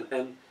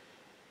 and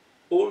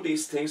all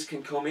these things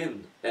can come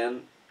in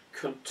and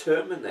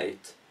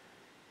contaminate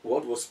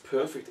what was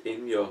perfect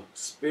in your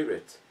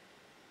spirit,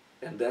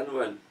 and then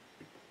when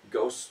it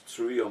goes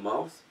through your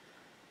mouth,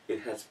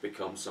 it has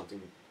become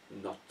something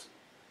not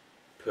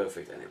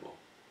perfect anymore.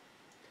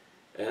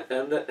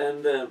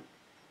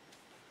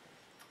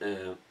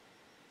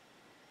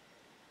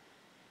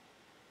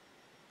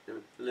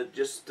 Let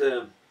just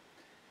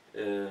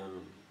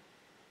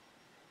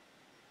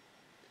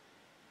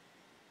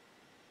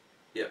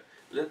yeah,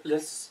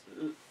 let's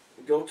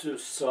go to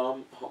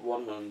Psalm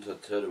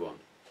 131,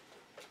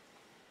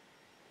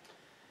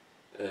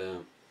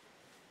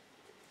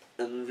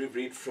 and we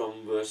read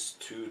from verse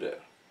 2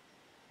 there.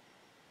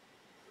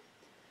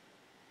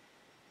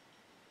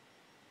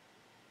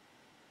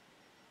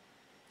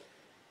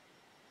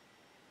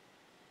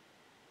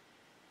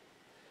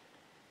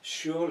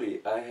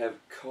 Surely I have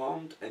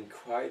calmed and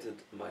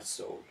quieted my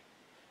soul,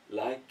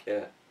 like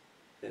a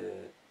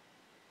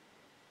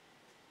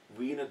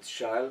weaned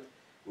child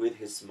with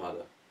his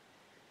mother.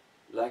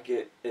 Like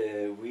a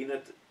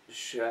weaned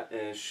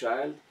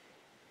child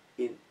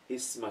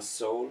is my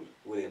soul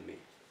within me.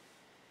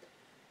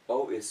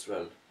 O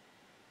Israel,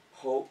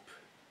 hope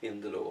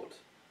in the Lord,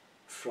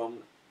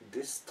 from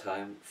this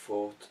time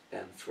forth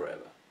and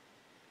forever.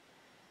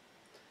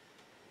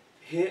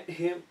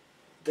 Here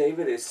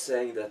David is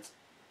saying that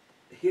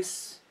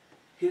his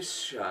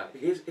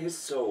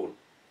soul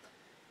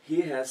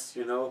he has,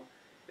 you know,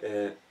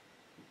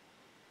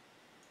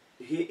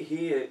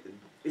 he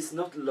is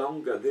not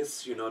longer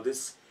this, you know,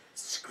 this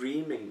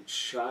screaming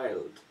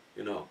child,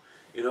 you know.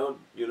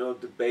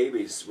 The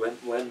babies, when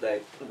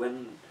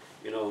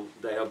you know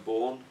they are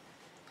born,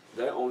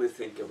 they only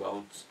think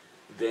about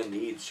their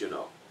needs, you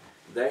know.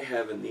 They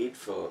have a need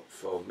for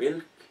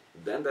milk,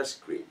 then they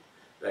scream.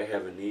 They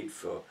have a need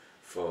for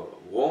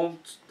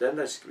warmth, then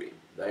they scream.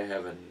 They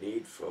have a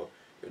need for,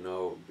 you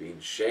know, being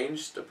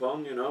changed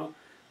upon, you know,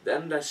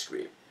 then they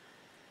scream.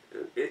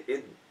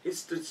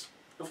 It's this,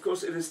 of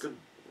course it is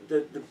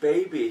the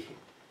baby,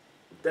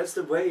 that's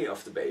the way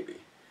of the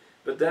baby.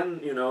 But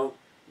then, you know,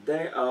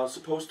 they are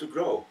supposed to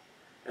grow,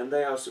 and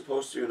they are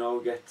supposed to, you know,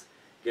 get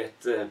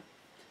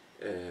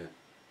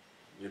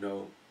you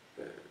know,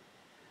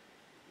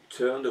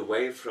 turned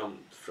away from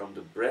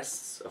the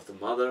breasts of the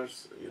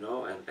mothers, you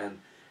know,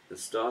 and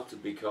start to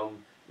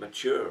become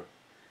mature.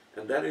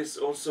 And that is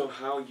also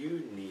how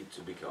you need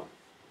to become.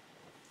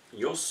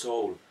 Your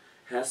soul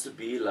has to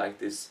be like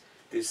this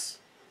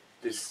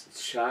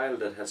child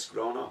that has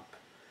grown up,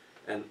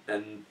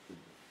 and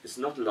is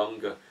not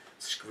longer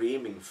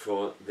screaming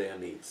for their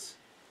needs.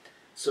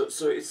 So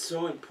it's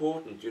so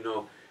important, you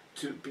know,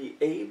 to be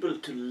able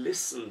to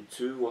listen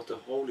to what the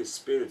Holy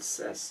Spirit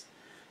says.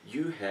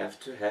 You have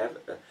to have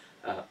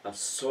a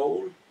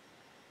soul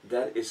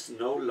that is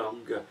no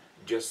longer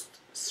just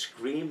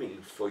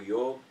screaming for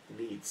your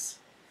needs.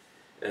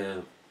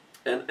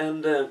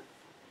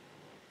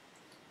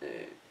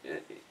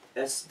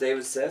 As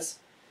David says,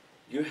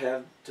 you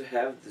have to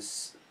have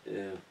this,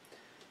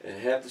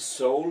 have the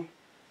soul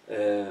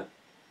that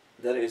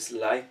is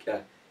like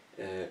a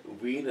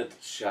weaned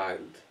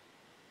child,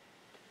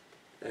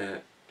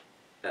 and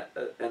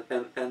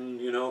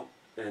you know,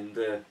 and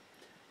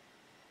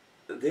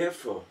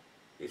therefore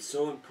it's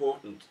so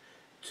important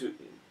to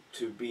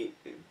be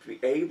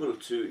able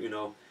to, you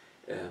know,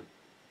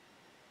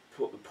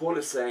 Paul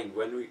is saying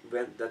when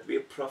that we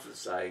are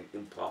prophesying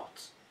in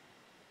part,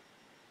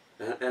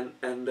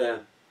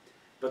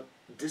 but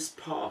this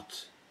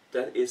part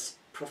that is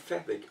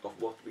prophetic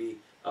of what we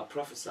are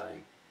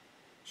prophesying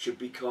should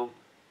become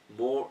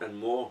more and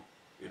more,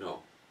 you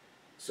know,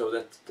 so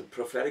that the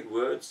prophetic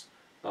words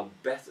are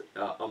better,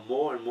 are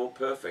more and more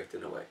perfect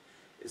in a way.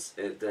 It's,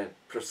 the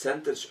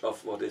percentage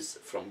of what is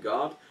from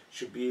God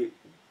should be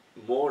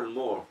more and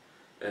more,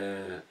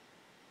 and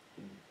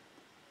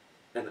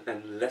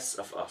less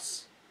of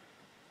us.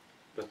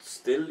 But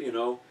still, you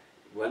know,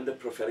 when the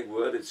prophetic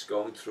word is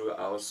going through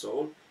our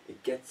soul,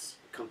 it gets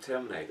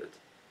contaminated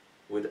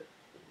with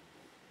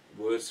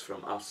words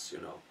from us, you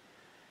know.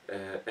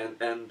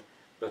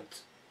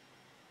 But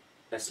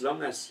as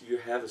long as you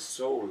have a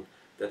soul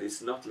that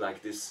is not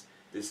like this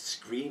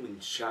screaming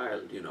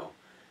child, you know,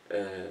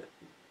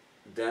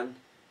 then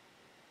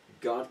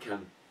God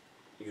can,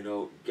 you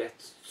know,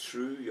 get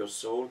through your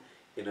soul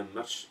in a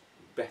much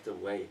better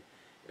way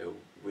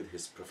with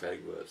His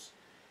prophetic words.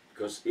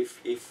 Because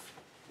if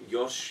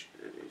your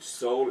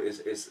soul is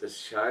a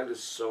childish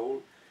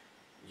soul,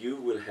 you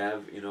will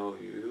have, you know,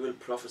 you will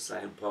prophesy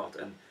in part,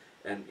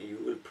 and you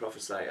will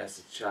prophesy as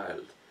a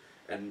child,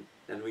 and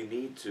we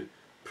need to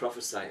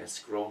prophesy as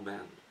grown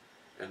men,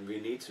 and we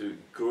need to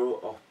grow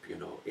up, you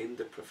know, in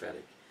the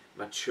prophetic,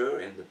 mature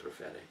in the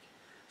prophetic,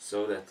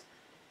 so that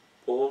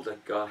all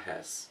that God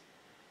has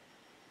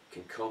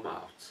can come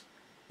out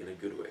in a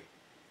good way.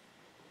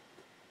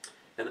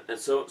 And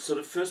so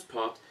the first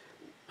part,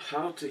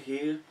 how to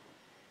hear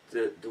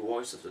the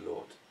voice of the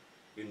Lord.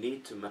 You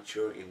need to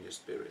mature in your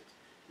spirit.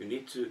 You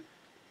need to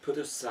put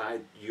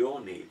aside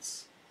your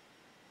needs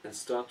and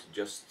start to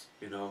just,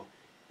 you know,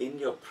 in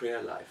your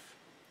prayer life.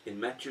 In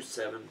Matthew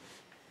 7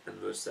 and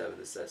verse 7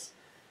 it says,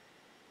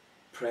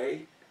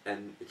 pray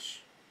and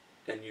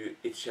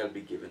it shall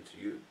be given to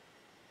you.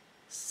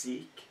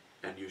 Seek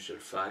and you shall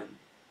find,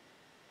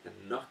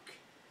 and knock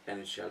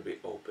and it shall be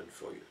opened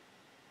for you.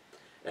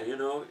 And you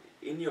know,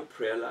 in your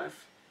prayer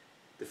life,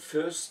 the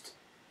first,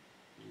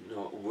 you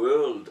know,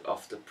 world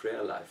of the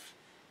prayer life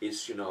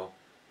is, you know,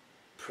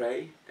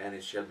 pray and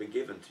it shall be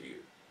given to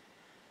you.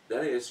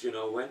 That is, you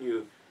know, when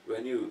you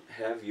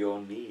have your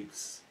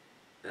needs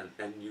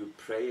and you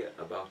pray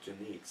about your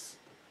needs,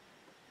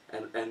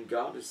 and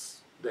God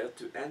is there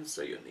to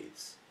answer your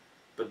needs.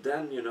 But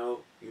then, you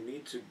know, you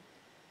need to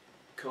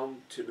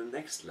come to the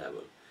next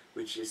level,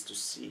 which is to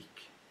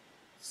seek.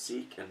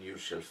 Seek and you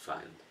shall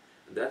find.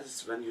 And that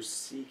is when you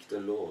seek the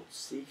Lord,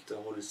 seek the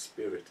Holy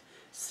Spirit,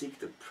 seek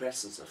the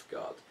presence of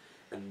God,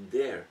 and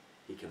there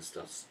He can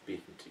start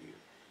speaking to you.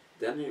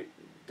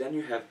 Then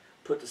you have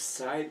put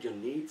aside your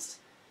needs,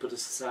 put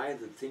aside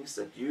the things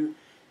that your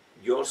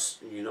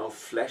you know,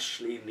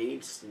 fleshly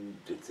needs, and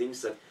the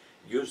things that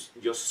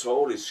your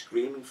soul is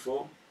screaming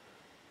for,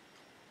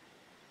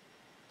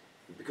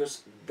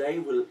 because they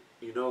will,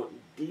 you know,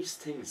 these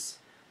things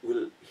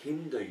will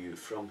hinder you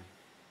from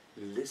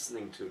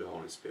listening to the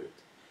Holy Spirit.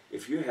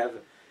 If you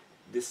have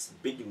this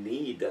big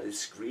need that is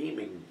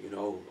screaming, you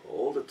know,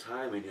 all the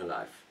time in your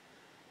life,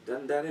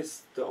 then that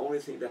is the only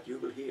thing that you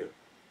will hear.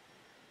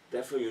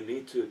 Therefore you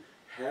need to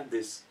have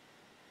this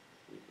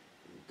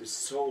the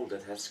soul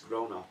that has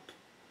grown up,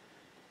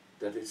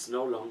 that it's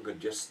no longer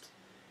just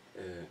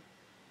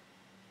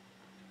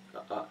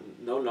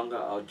no longer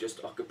are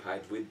just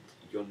occupied with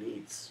your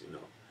needs, you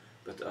know,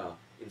 but are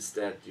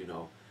instead, you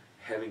know,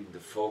 having the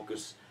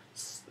focus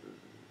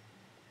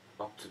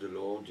up to the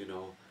Lord, you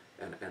know,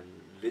 and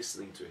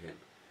listening to Him.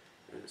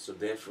 So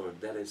therefore,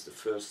 that is the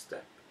first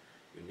step.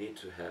 You need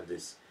to have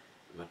this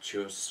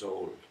mature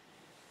soul.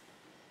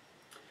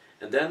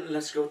 And then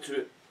let's go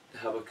to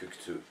Habakkuk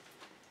 2.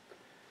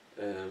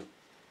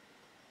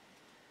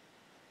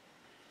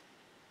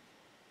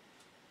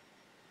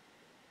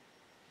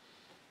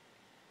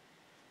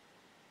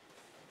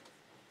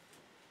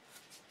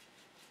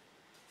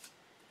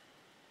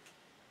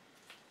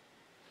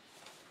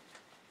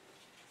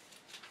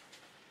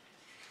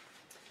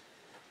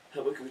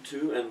 Habakkuk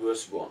 2 and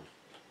verse 1.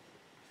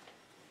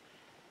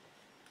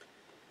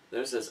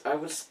 There it says, I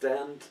will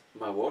stand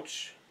my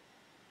watch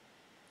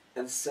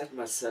and set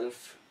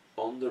myself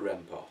on the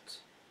rampart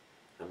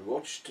and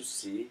watch to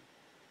see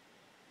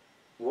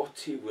what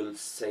He will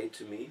say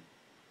to me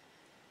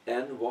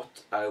and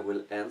what I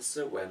will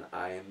answer when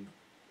I am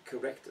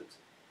corrected.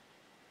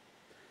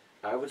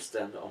 I will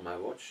stand on my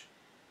watch.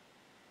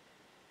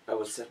 I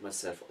will set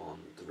myself on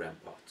the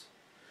rampart.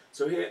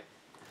 So here,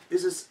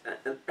 this is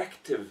an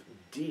active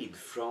deed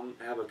from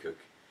Habakkuk.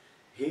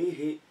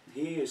 He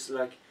is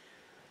like,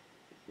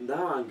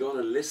 now I'm going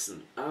to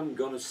listen. I'm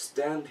going to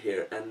stand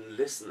here and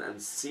listen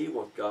and see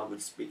what God will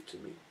speak to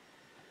me.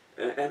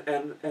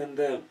 And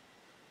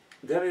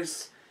there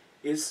is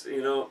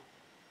you know,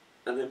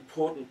 an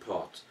important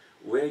part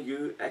where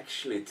you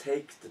actually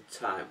take the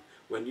time,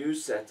 when you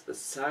set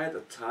aside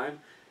a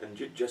time and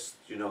you just,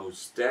 you know,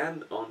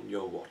 stand on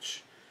your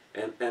watch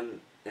and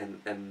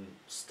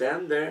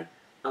stand there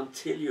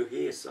until you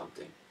hear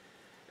something.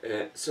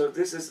 So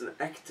this is an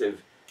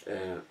active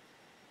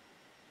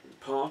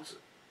part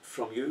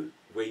from you,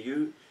 where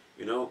you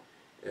know,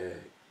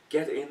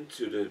 get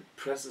into the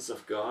presence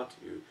of God.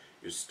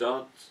 You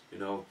start, you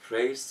know,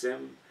 praise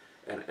Him,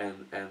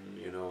 and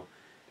you know,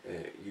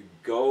 you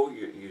go,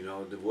 you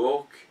know, the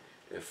walk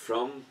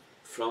from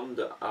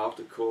the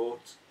outer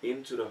court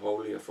into the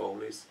Holy of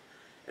Holies,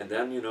 and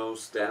then, you know,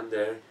 stand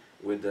there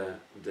with the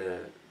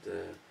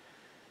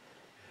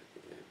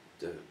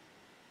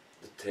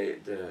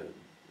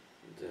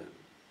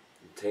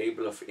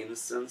table of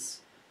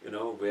incense, you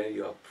know, where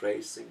you are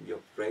praising. Your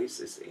praise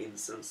is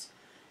incense,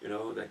 you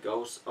know, that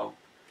goes up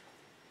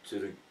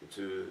to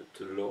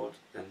the Lord,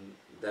 and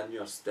then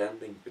you are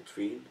standing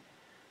between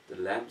the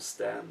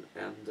lampstand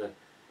and the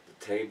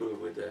table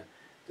with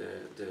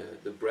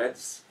the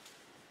breads,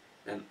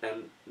 and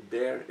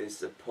there is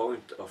the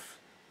point of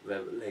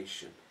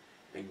revelation.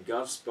 And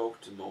God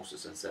spoke to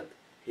Moses and said,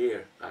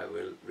 here I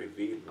will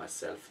reveal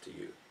myself to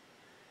you.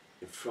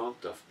 In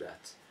front of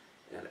that,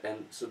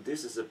 and so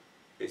this is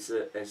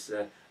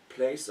a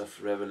place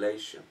of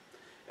revelation,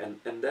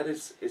 and that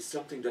is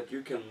something that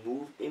you can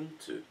move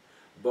into,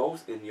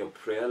 both in your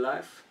prayer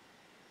life,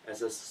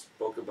 as I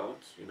spoke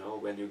about, you know,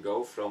 when you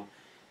go from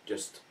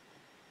just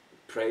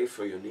pray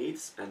for your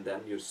needs and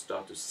then you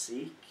start to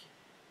seek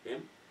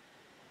Him,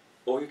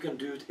 or you can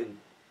do it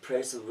in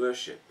praise and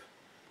worship,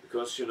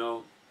 because, you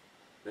know,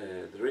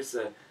 there is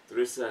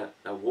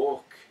a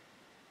walk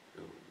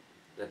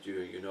that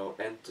you know,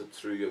 enter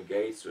through your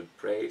gates with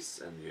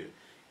praise, and you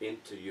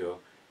into your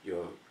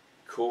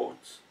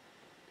court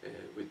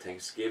with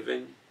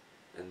thanksgiving,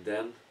 and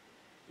then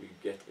you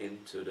get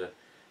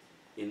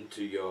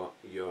into your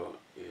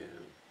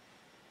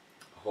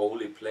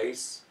holy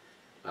place.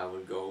 I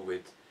will go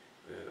with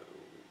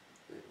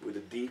a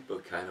deeper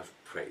kind of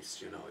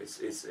praise. You know,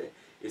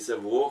 it's a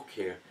walk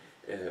here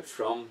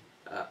from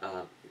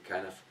a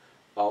kind of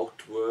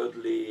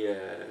outwardly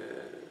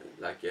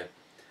like a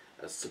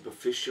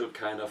superficial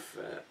kind of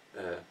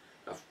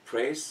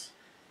praise,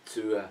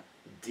 to a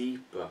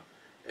deeper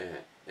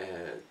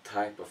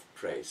type of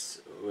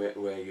praise,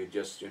 where you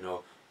just, you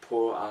know,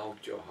 pour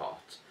out your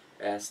heart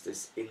as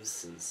this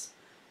incense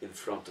in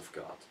front of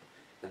God,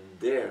 and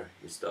there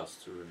He starts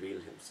to reveal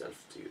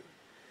Himself to you,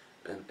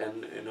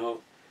 and you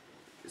know,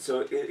 so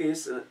it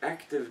is an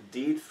active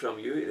deed from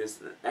you. It is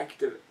an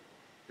active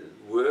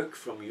work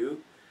from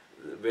you,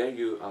 where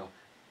you are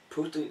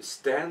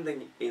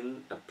standing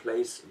in a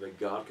place where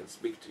God can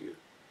speak to you.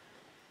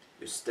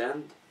 You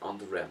stand on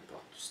the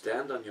rampart, you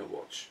stand on your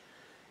watch,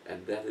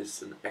 and that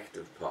is an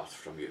active part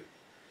from you.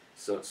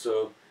 So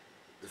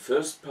the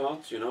first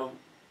part, you know,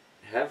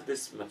 have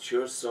this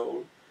mature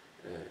soul,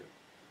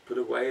 put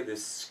away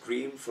this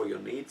scream for your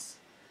needs,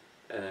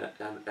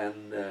 and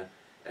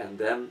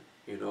then,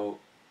 you know,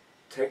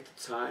 take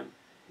the time,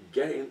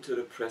 get into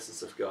the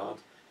presence of God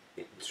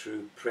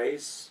through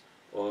praise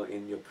or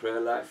in your prayer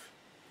life,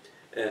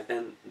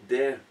 and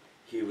there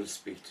He will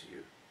speak to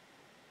you.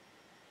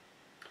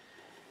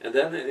 And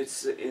then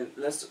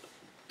let's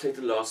take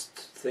the last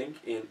thing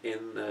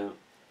in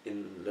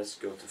let's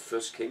go to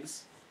 1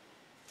 Kings.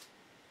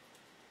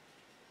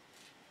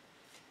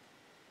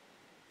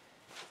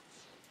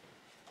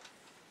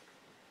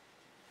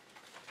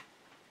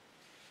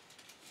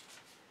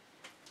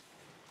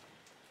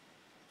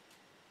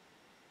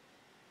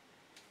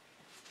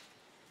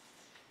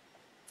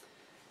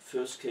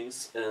 First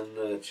Kings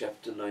and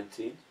chapter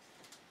 19.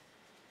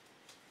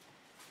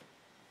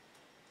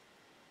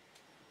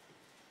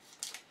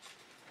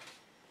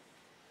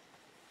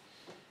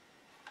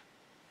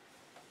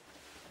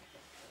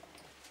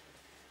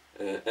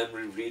 And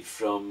we read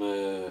from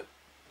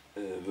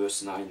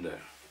verse 9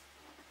 there.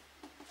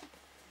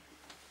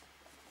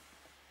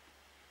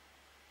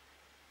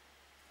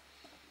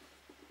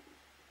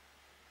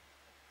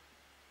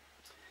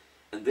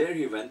 And there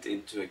he went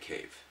into a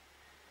cave,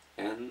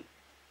 and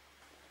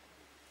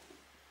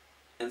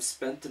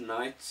spent the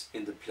night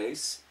in the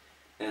place,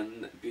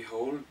 and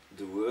behold,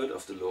 the word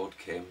of the Lord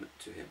came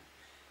to him.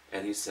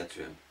 And he said to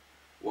him,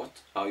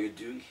 What are you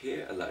doing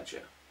here,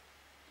 Elijah?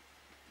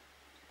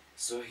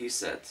 So he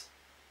said,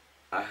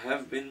 I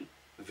have been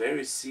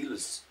very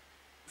zealous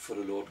for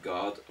the Lord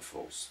God of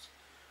hosts.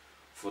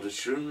 For the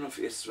children of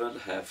Israel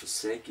have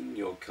forsaken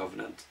your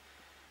covenant,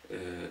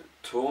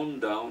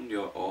 torn down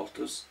your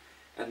altars,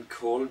 and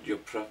killed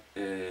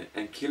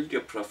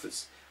your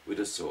prophets with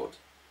a sword.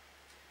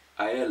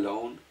 I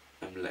alone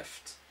am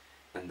left,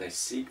 and they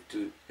seek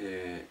to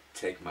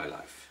take my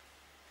life.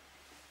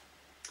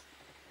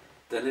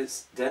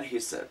 Then he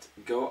said,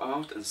 Go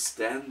out and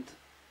stand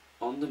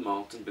on the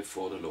mountain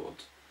before the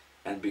Lord.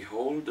 And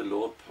behold, the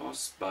Lord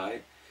passed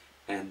by,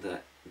 and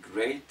a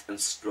great and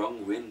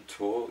strong wind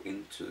tore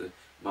into the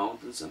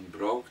mountains and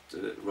broke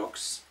the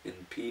rocks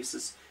in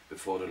pieces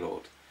before the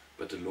Lord.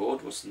 But the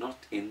Lord was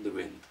not in the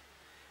wind.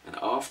 And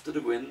after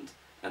the wind,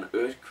 an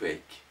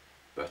earthquake,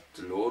 but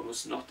the Lord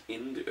was not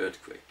in the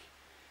earthquake.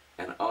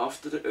 And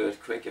after the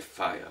earthquake, a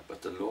fire,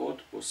 but the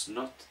Lord was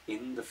not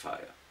in the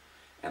fire.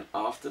 And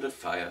after the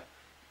fire,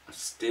 a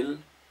still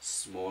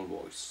small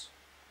voice.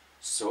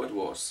 So it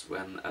was,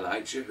 when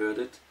Elijah heard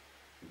it,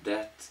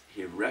 that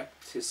he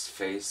wrapped his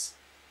face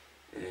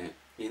in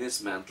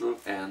his mantle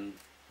and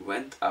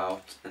went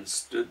out and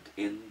stood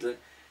in the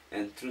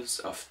entrance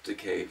of the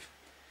cave.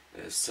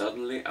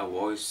 Suddenly a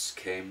voice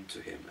came to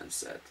him and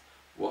said,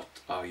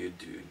 What are you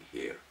doing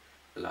here,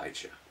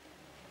 Elijah?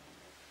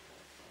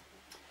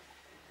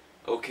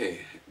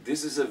 Okay,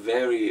 this is a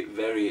very,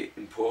 very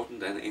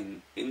important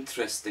and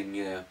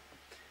interesting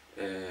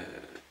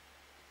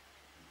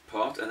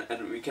part,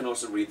 and we can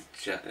also read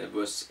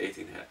verse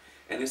 18 here.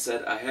 And he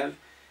said, I have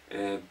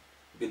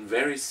been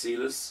very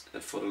zealous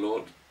for the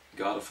Lord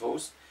God of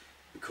hosts,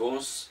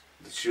 because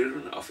the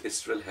children of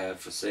Israel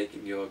have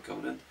forsaken your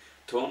covenant,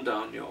 torn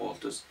down your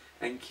altars,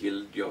 and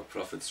killed your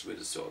prophets with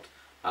the sword.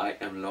 I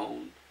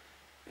alone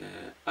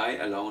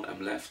am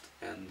left,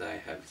 and I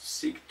have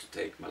seek to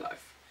take my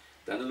life.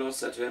 Then the Lord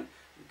said to him,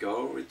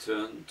 Go,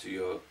 return to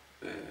your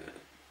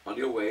on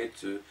your way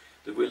to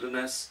the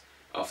wilderness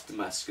of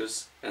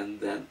Damascus,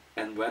 and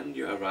when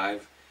you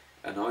arrive,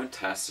 anoint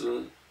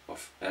Hazael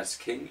as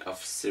king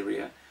of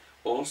Syria.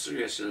 Also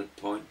you shall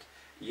appoint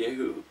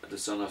Jehu the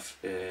son of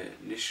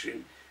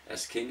Nishri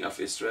as king of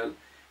Israel,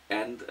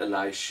 and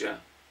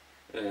Elisha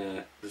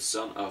the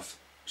son of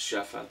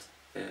Shaphat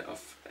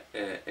of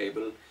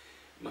Abel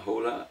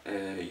Mahola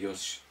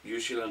you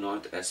shall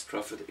anoint as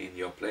prophet in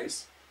your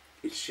place.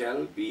 It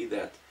shall be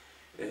that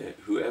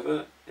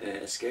whoever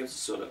escapes the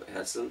sword of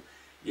Hazael,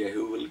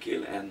 Jehu will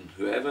kill, and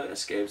whoever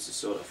escapes the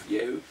sword of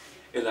Jehu,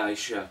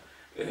 Elisha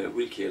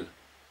will kill.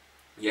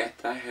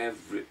 Yet I have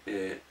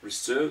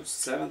reserved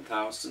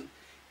 7,000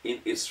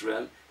 in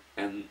Israel,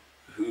 and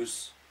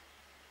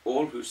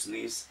all whose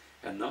knees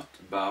have not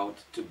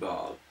bowed to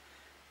Baal,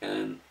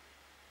 and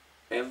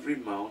every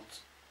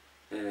mount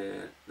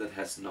that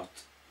has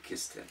not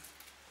kissed him.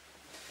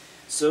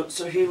 So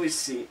here we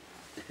see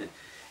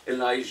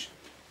Elijah.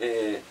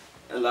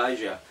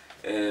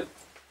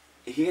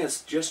 He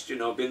has just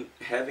been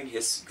having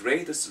his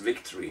greatest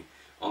victory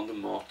on the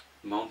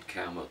Mount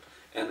Carmel,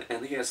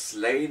 and he has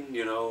slain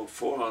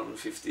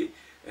 450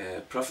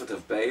 prophet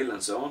of Baal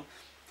and so on,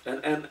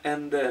 and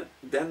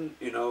then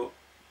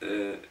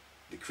the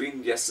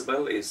Queen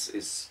Jezebel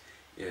is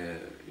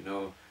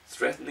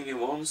threatening him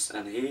once,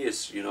 and he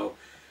is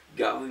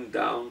going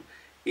down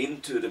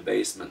into the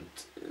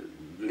basement,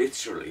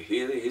 literally.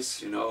 He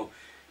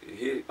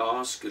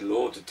asks the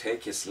Lord to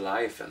take his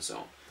life and so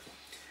on.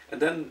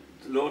 And then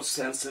the Lord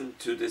sends him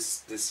to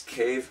this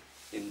cave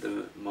in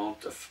the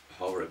Mount of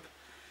Horeb,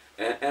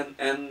 and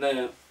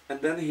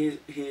then he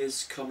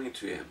is coming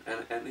to him,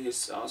 and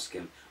he's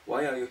asking him,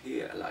 Why are you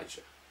here,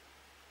 Elijah?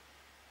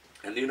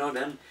 And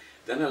then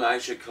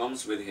Elijah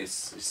comes with his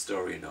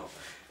story,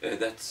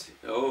 that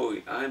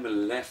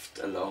I'm left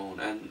alone,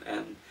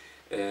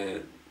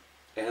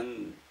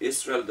 and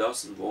Israel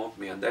doesn't want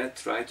me, and they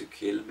try to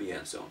kill me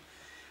and so on.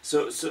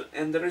 So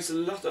and there is a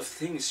lot of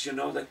things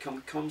that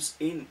comes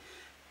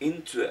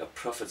into a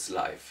prophet's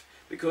life,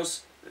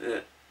 because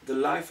the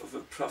life of a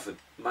prophet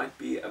might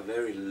be a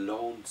very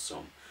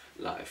lonesome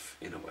life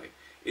in a way.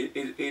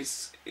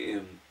 It's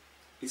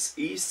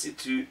easy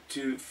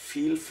to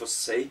feel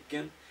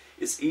forsaken.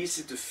 It's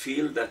easy to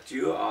feel that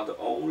you are the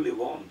only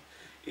one.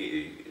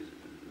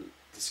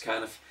 This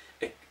kind of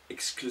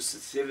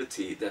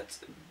exclusivity that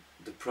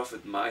the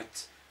prophet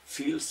might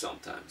feel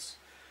sometimes.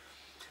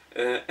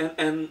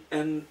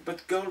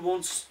 But God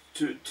wants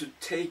to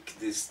take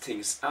these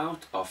things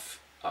out of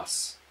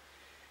us.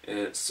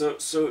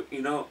 So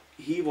you know,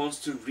 he wants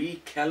to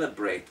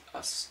recalibrate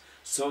us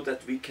so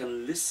that we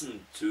can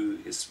listen to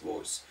his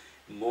voice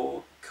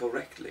more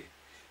correctly.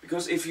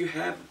 Because if you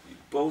have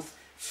both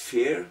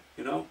fear,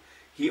 you know,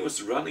 he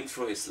was running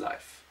for his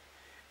life,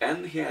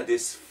 and he had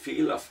this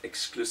feel of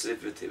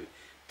exclusivity.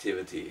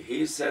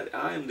 He said,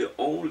 I am the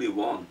only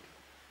one.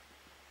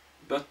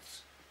 But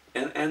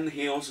and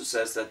he also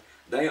says that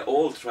they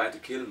all try to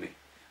kill me.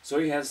 So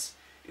he has,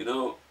 you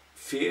know,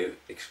 fear,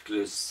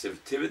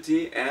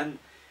 exclusivity,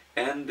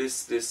 and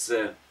this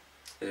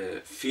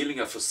feeling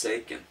of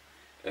forsaken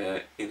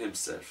in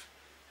himself.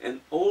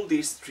 And all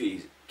these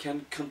three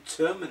can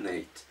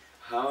contaminate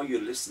how you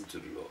listen to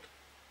the Lord.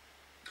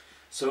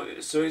 So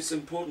it's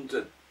important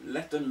to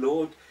let the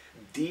Lord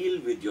deal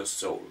with your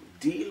soul,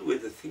 deal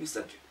with the things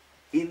that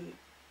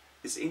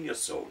is in your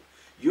soul.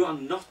 You are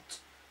not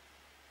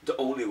the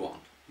only one.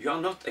 You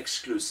are not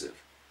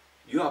exclusive.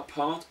 You are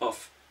part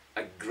of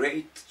a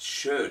great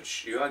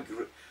church. You are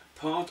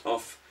part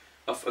of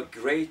a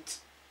great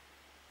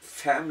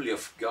family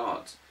of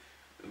God,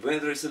 where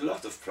there is a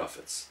lot of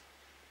prophets.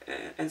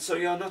 And so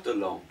you are not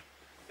alone.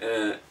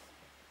 And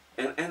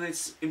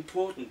it's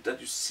important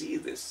that you see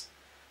this,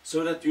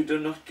 so that you do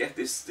not get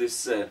this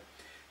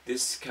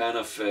kind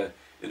of,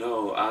 you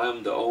know, I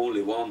am the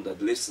only one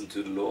that listens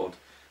to the Lord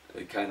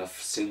kind of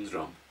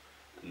syndrome.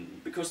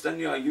 Because then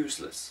you are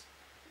useless.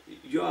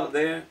 You are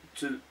there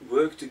to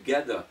work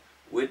together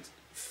with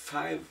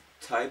 5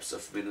 types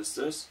of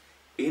ministers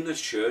in a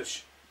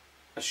church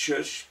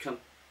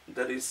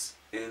that is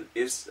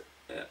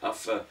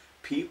of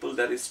people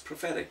that is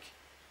prophetic.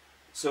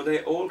 So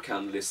they all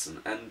can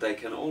listen and they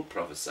can all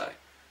prophesy.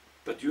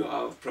 But you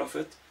are a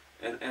prophet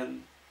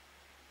and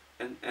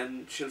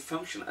shall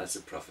function as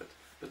a prophet,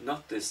 but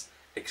not this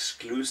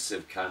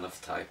exclusive kind of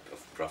type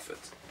of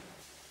prophet.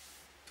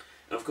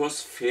 And of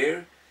course,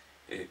 fear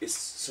is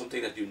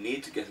something that you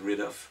need to get rid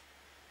of,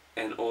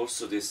 and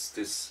also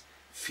this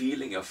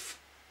feeling of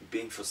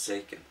being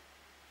forsaken.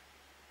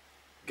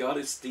 God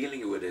is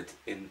dealing with it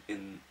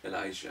in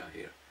Elijah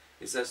here.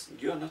 He says,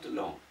 you are not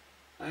alone.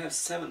 I have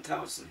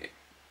 7,000 here.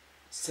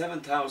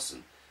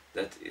 7,000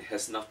 that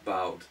has not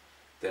bowed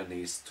their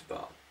knees to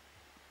Baal.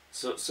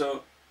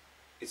 So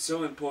it's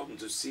so important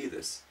to see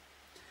this.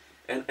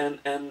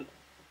 And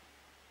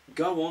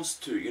God wants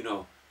to, you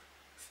know,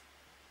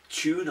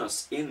 tune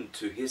us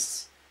into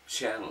his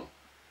channel.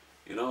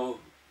 You know,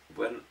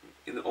 when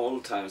in the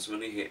old times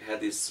when he had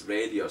these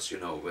radios, you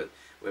know,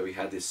 where we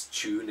had this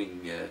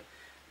tuning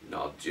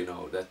knob, you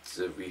know, that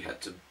we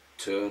had to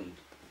turn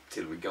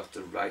till we got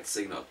the right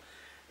signal.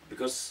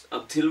 Because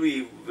until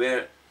we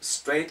were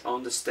straight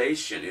on the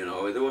station, you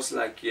know, it was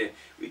like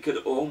we could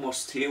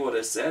almost hear what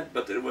they said,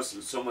 but there was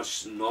so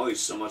much noise,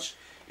 so much,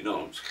 you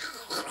know,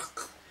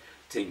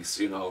 things,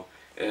 you know,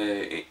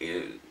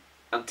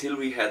 until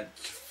we had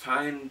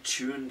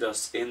fine-tuned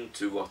us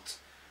into what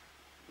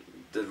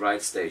the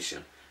right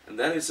station. And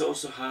that is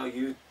also how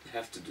you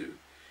have to do.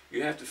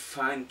 You have to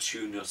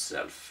fine-tune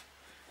yourself,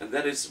 and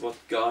that is what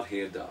God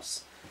here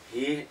does.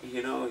 He,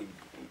 you know,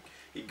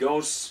 he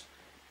goes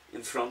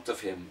in front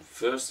of him,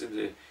 first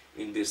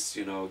in this,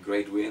 you know,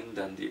 great wind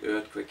and the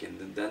earthquake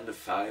and then the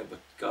fire, but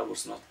God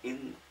was not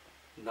in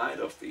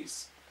neither of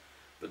these.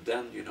 But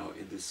then, you know,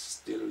 in this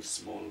still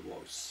small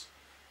voice.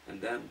 And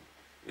then,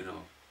 you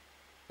know,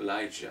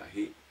 Elijah,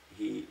 he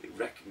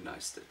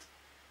recognized it,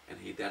 and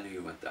then he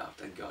went out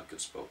and God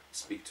could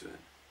speak to him.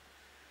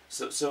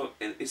 So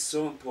and it's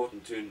so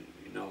important to,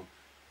 you know,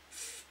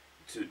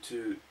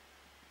 to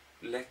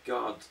let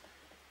God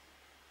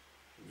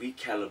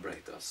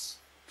recalibrate us,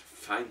 to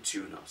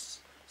fine-tune us,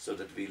 so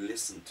that we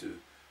listen to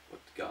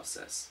what God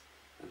says.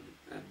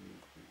 And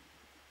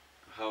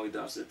how he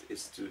does it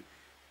is to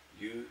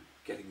you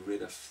getting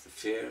rid of the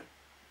fear,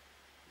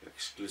 your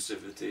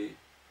exclusivity,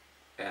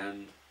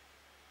 and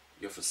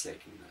your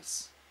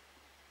forsakenness.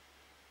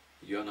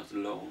 You are not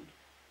alone,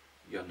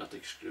 you are not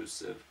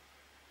exclusive,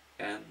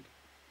 and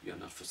you are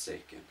not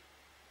forsaken.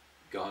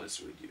 God is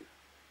with you,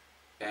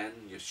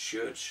 and your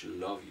church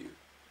love you,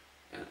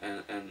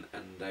 and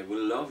they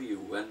will love you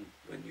when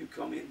you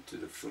come into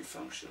the full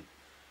function.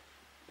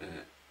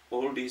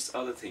 All these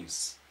other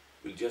things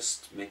will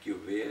just make you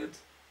weird,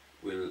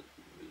 will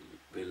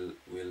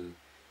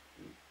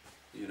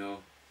you know,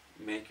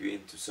 make you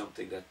into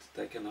something that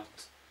they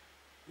cannot,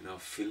 you know,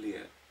 fully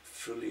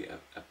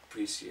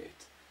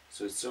appreciate.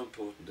 So it's so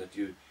important that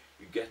you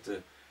get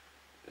the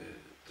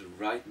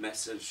right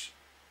message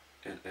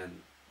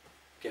and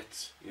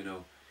get, you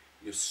know,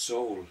 your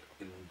soul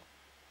in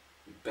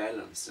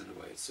balance in a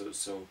way, so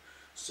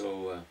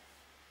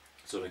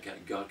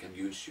that God can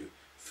use you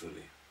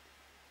fully.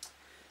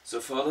 So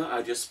Father,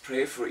 I just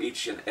pray for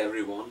each and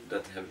every one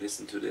that have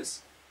listened to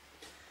this.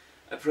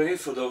 I pray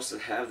for those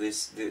that have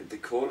this, the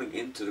calling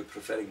into the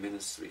prophetic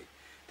ministry,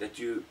 that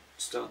you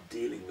start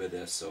dealing with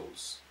their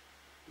souls.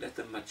 Let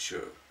them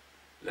mature.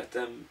 Let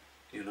them,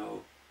 you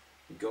know,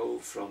 go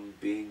from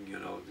being, you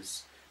know,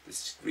 this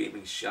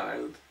screaming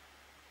child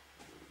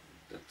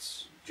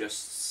that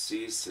just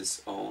sees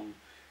his own,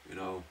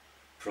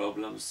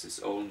 problems, his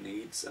own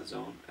needs and so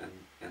on,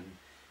 and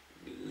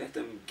let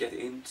them get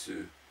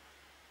into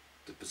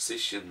the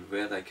position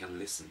where they can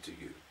listen to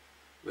you,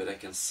 where they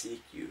can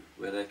seek you,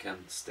 where they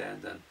can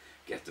stand and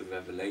get the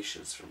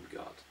revelations from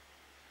God.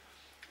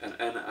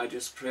 And I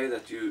just pray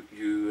that you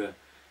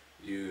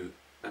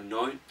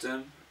anoint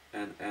them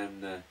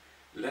and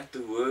let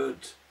the word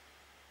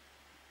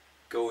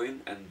go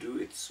in and do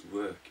its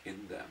work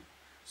in them,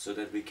 so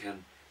that we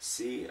can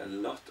see a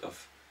lot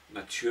of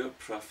mature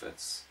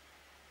prophets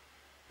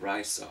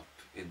rise up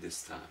in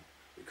this time,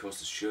 because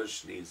the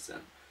church needs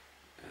them,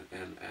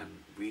 and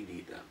we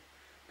need them.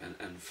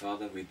 And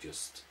Father, we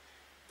just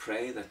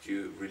pray that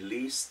you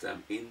release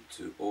them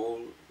into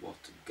all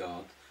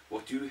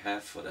what you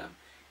have for them,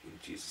 in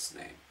Jesus'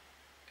 name.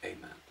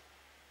 Amen.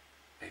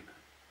 Amen.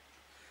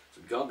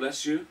 So God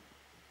bless you.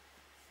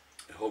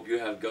 I hope you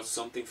have got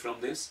something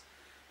from this,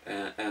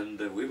 and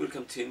we will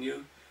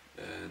continue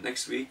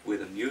next week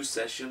with a new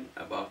session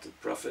about the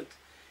prophet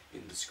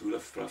in the School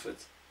of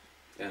Prophet,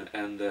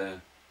 and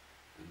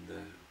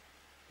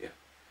yeah,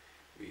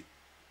 we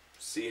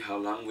see how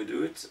long we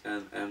do it,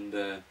 and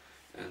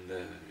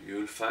you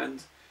will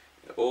find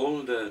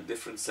all the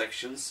different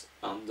sections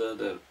under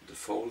the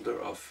folder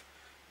of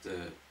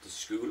the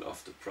School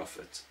of the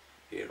Prophet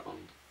here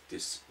on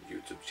this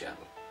YouTube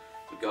channel.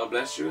 So God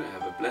bless you.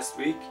 Have a blessed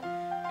week,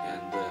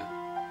 and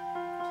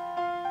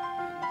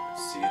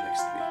see you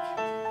next time.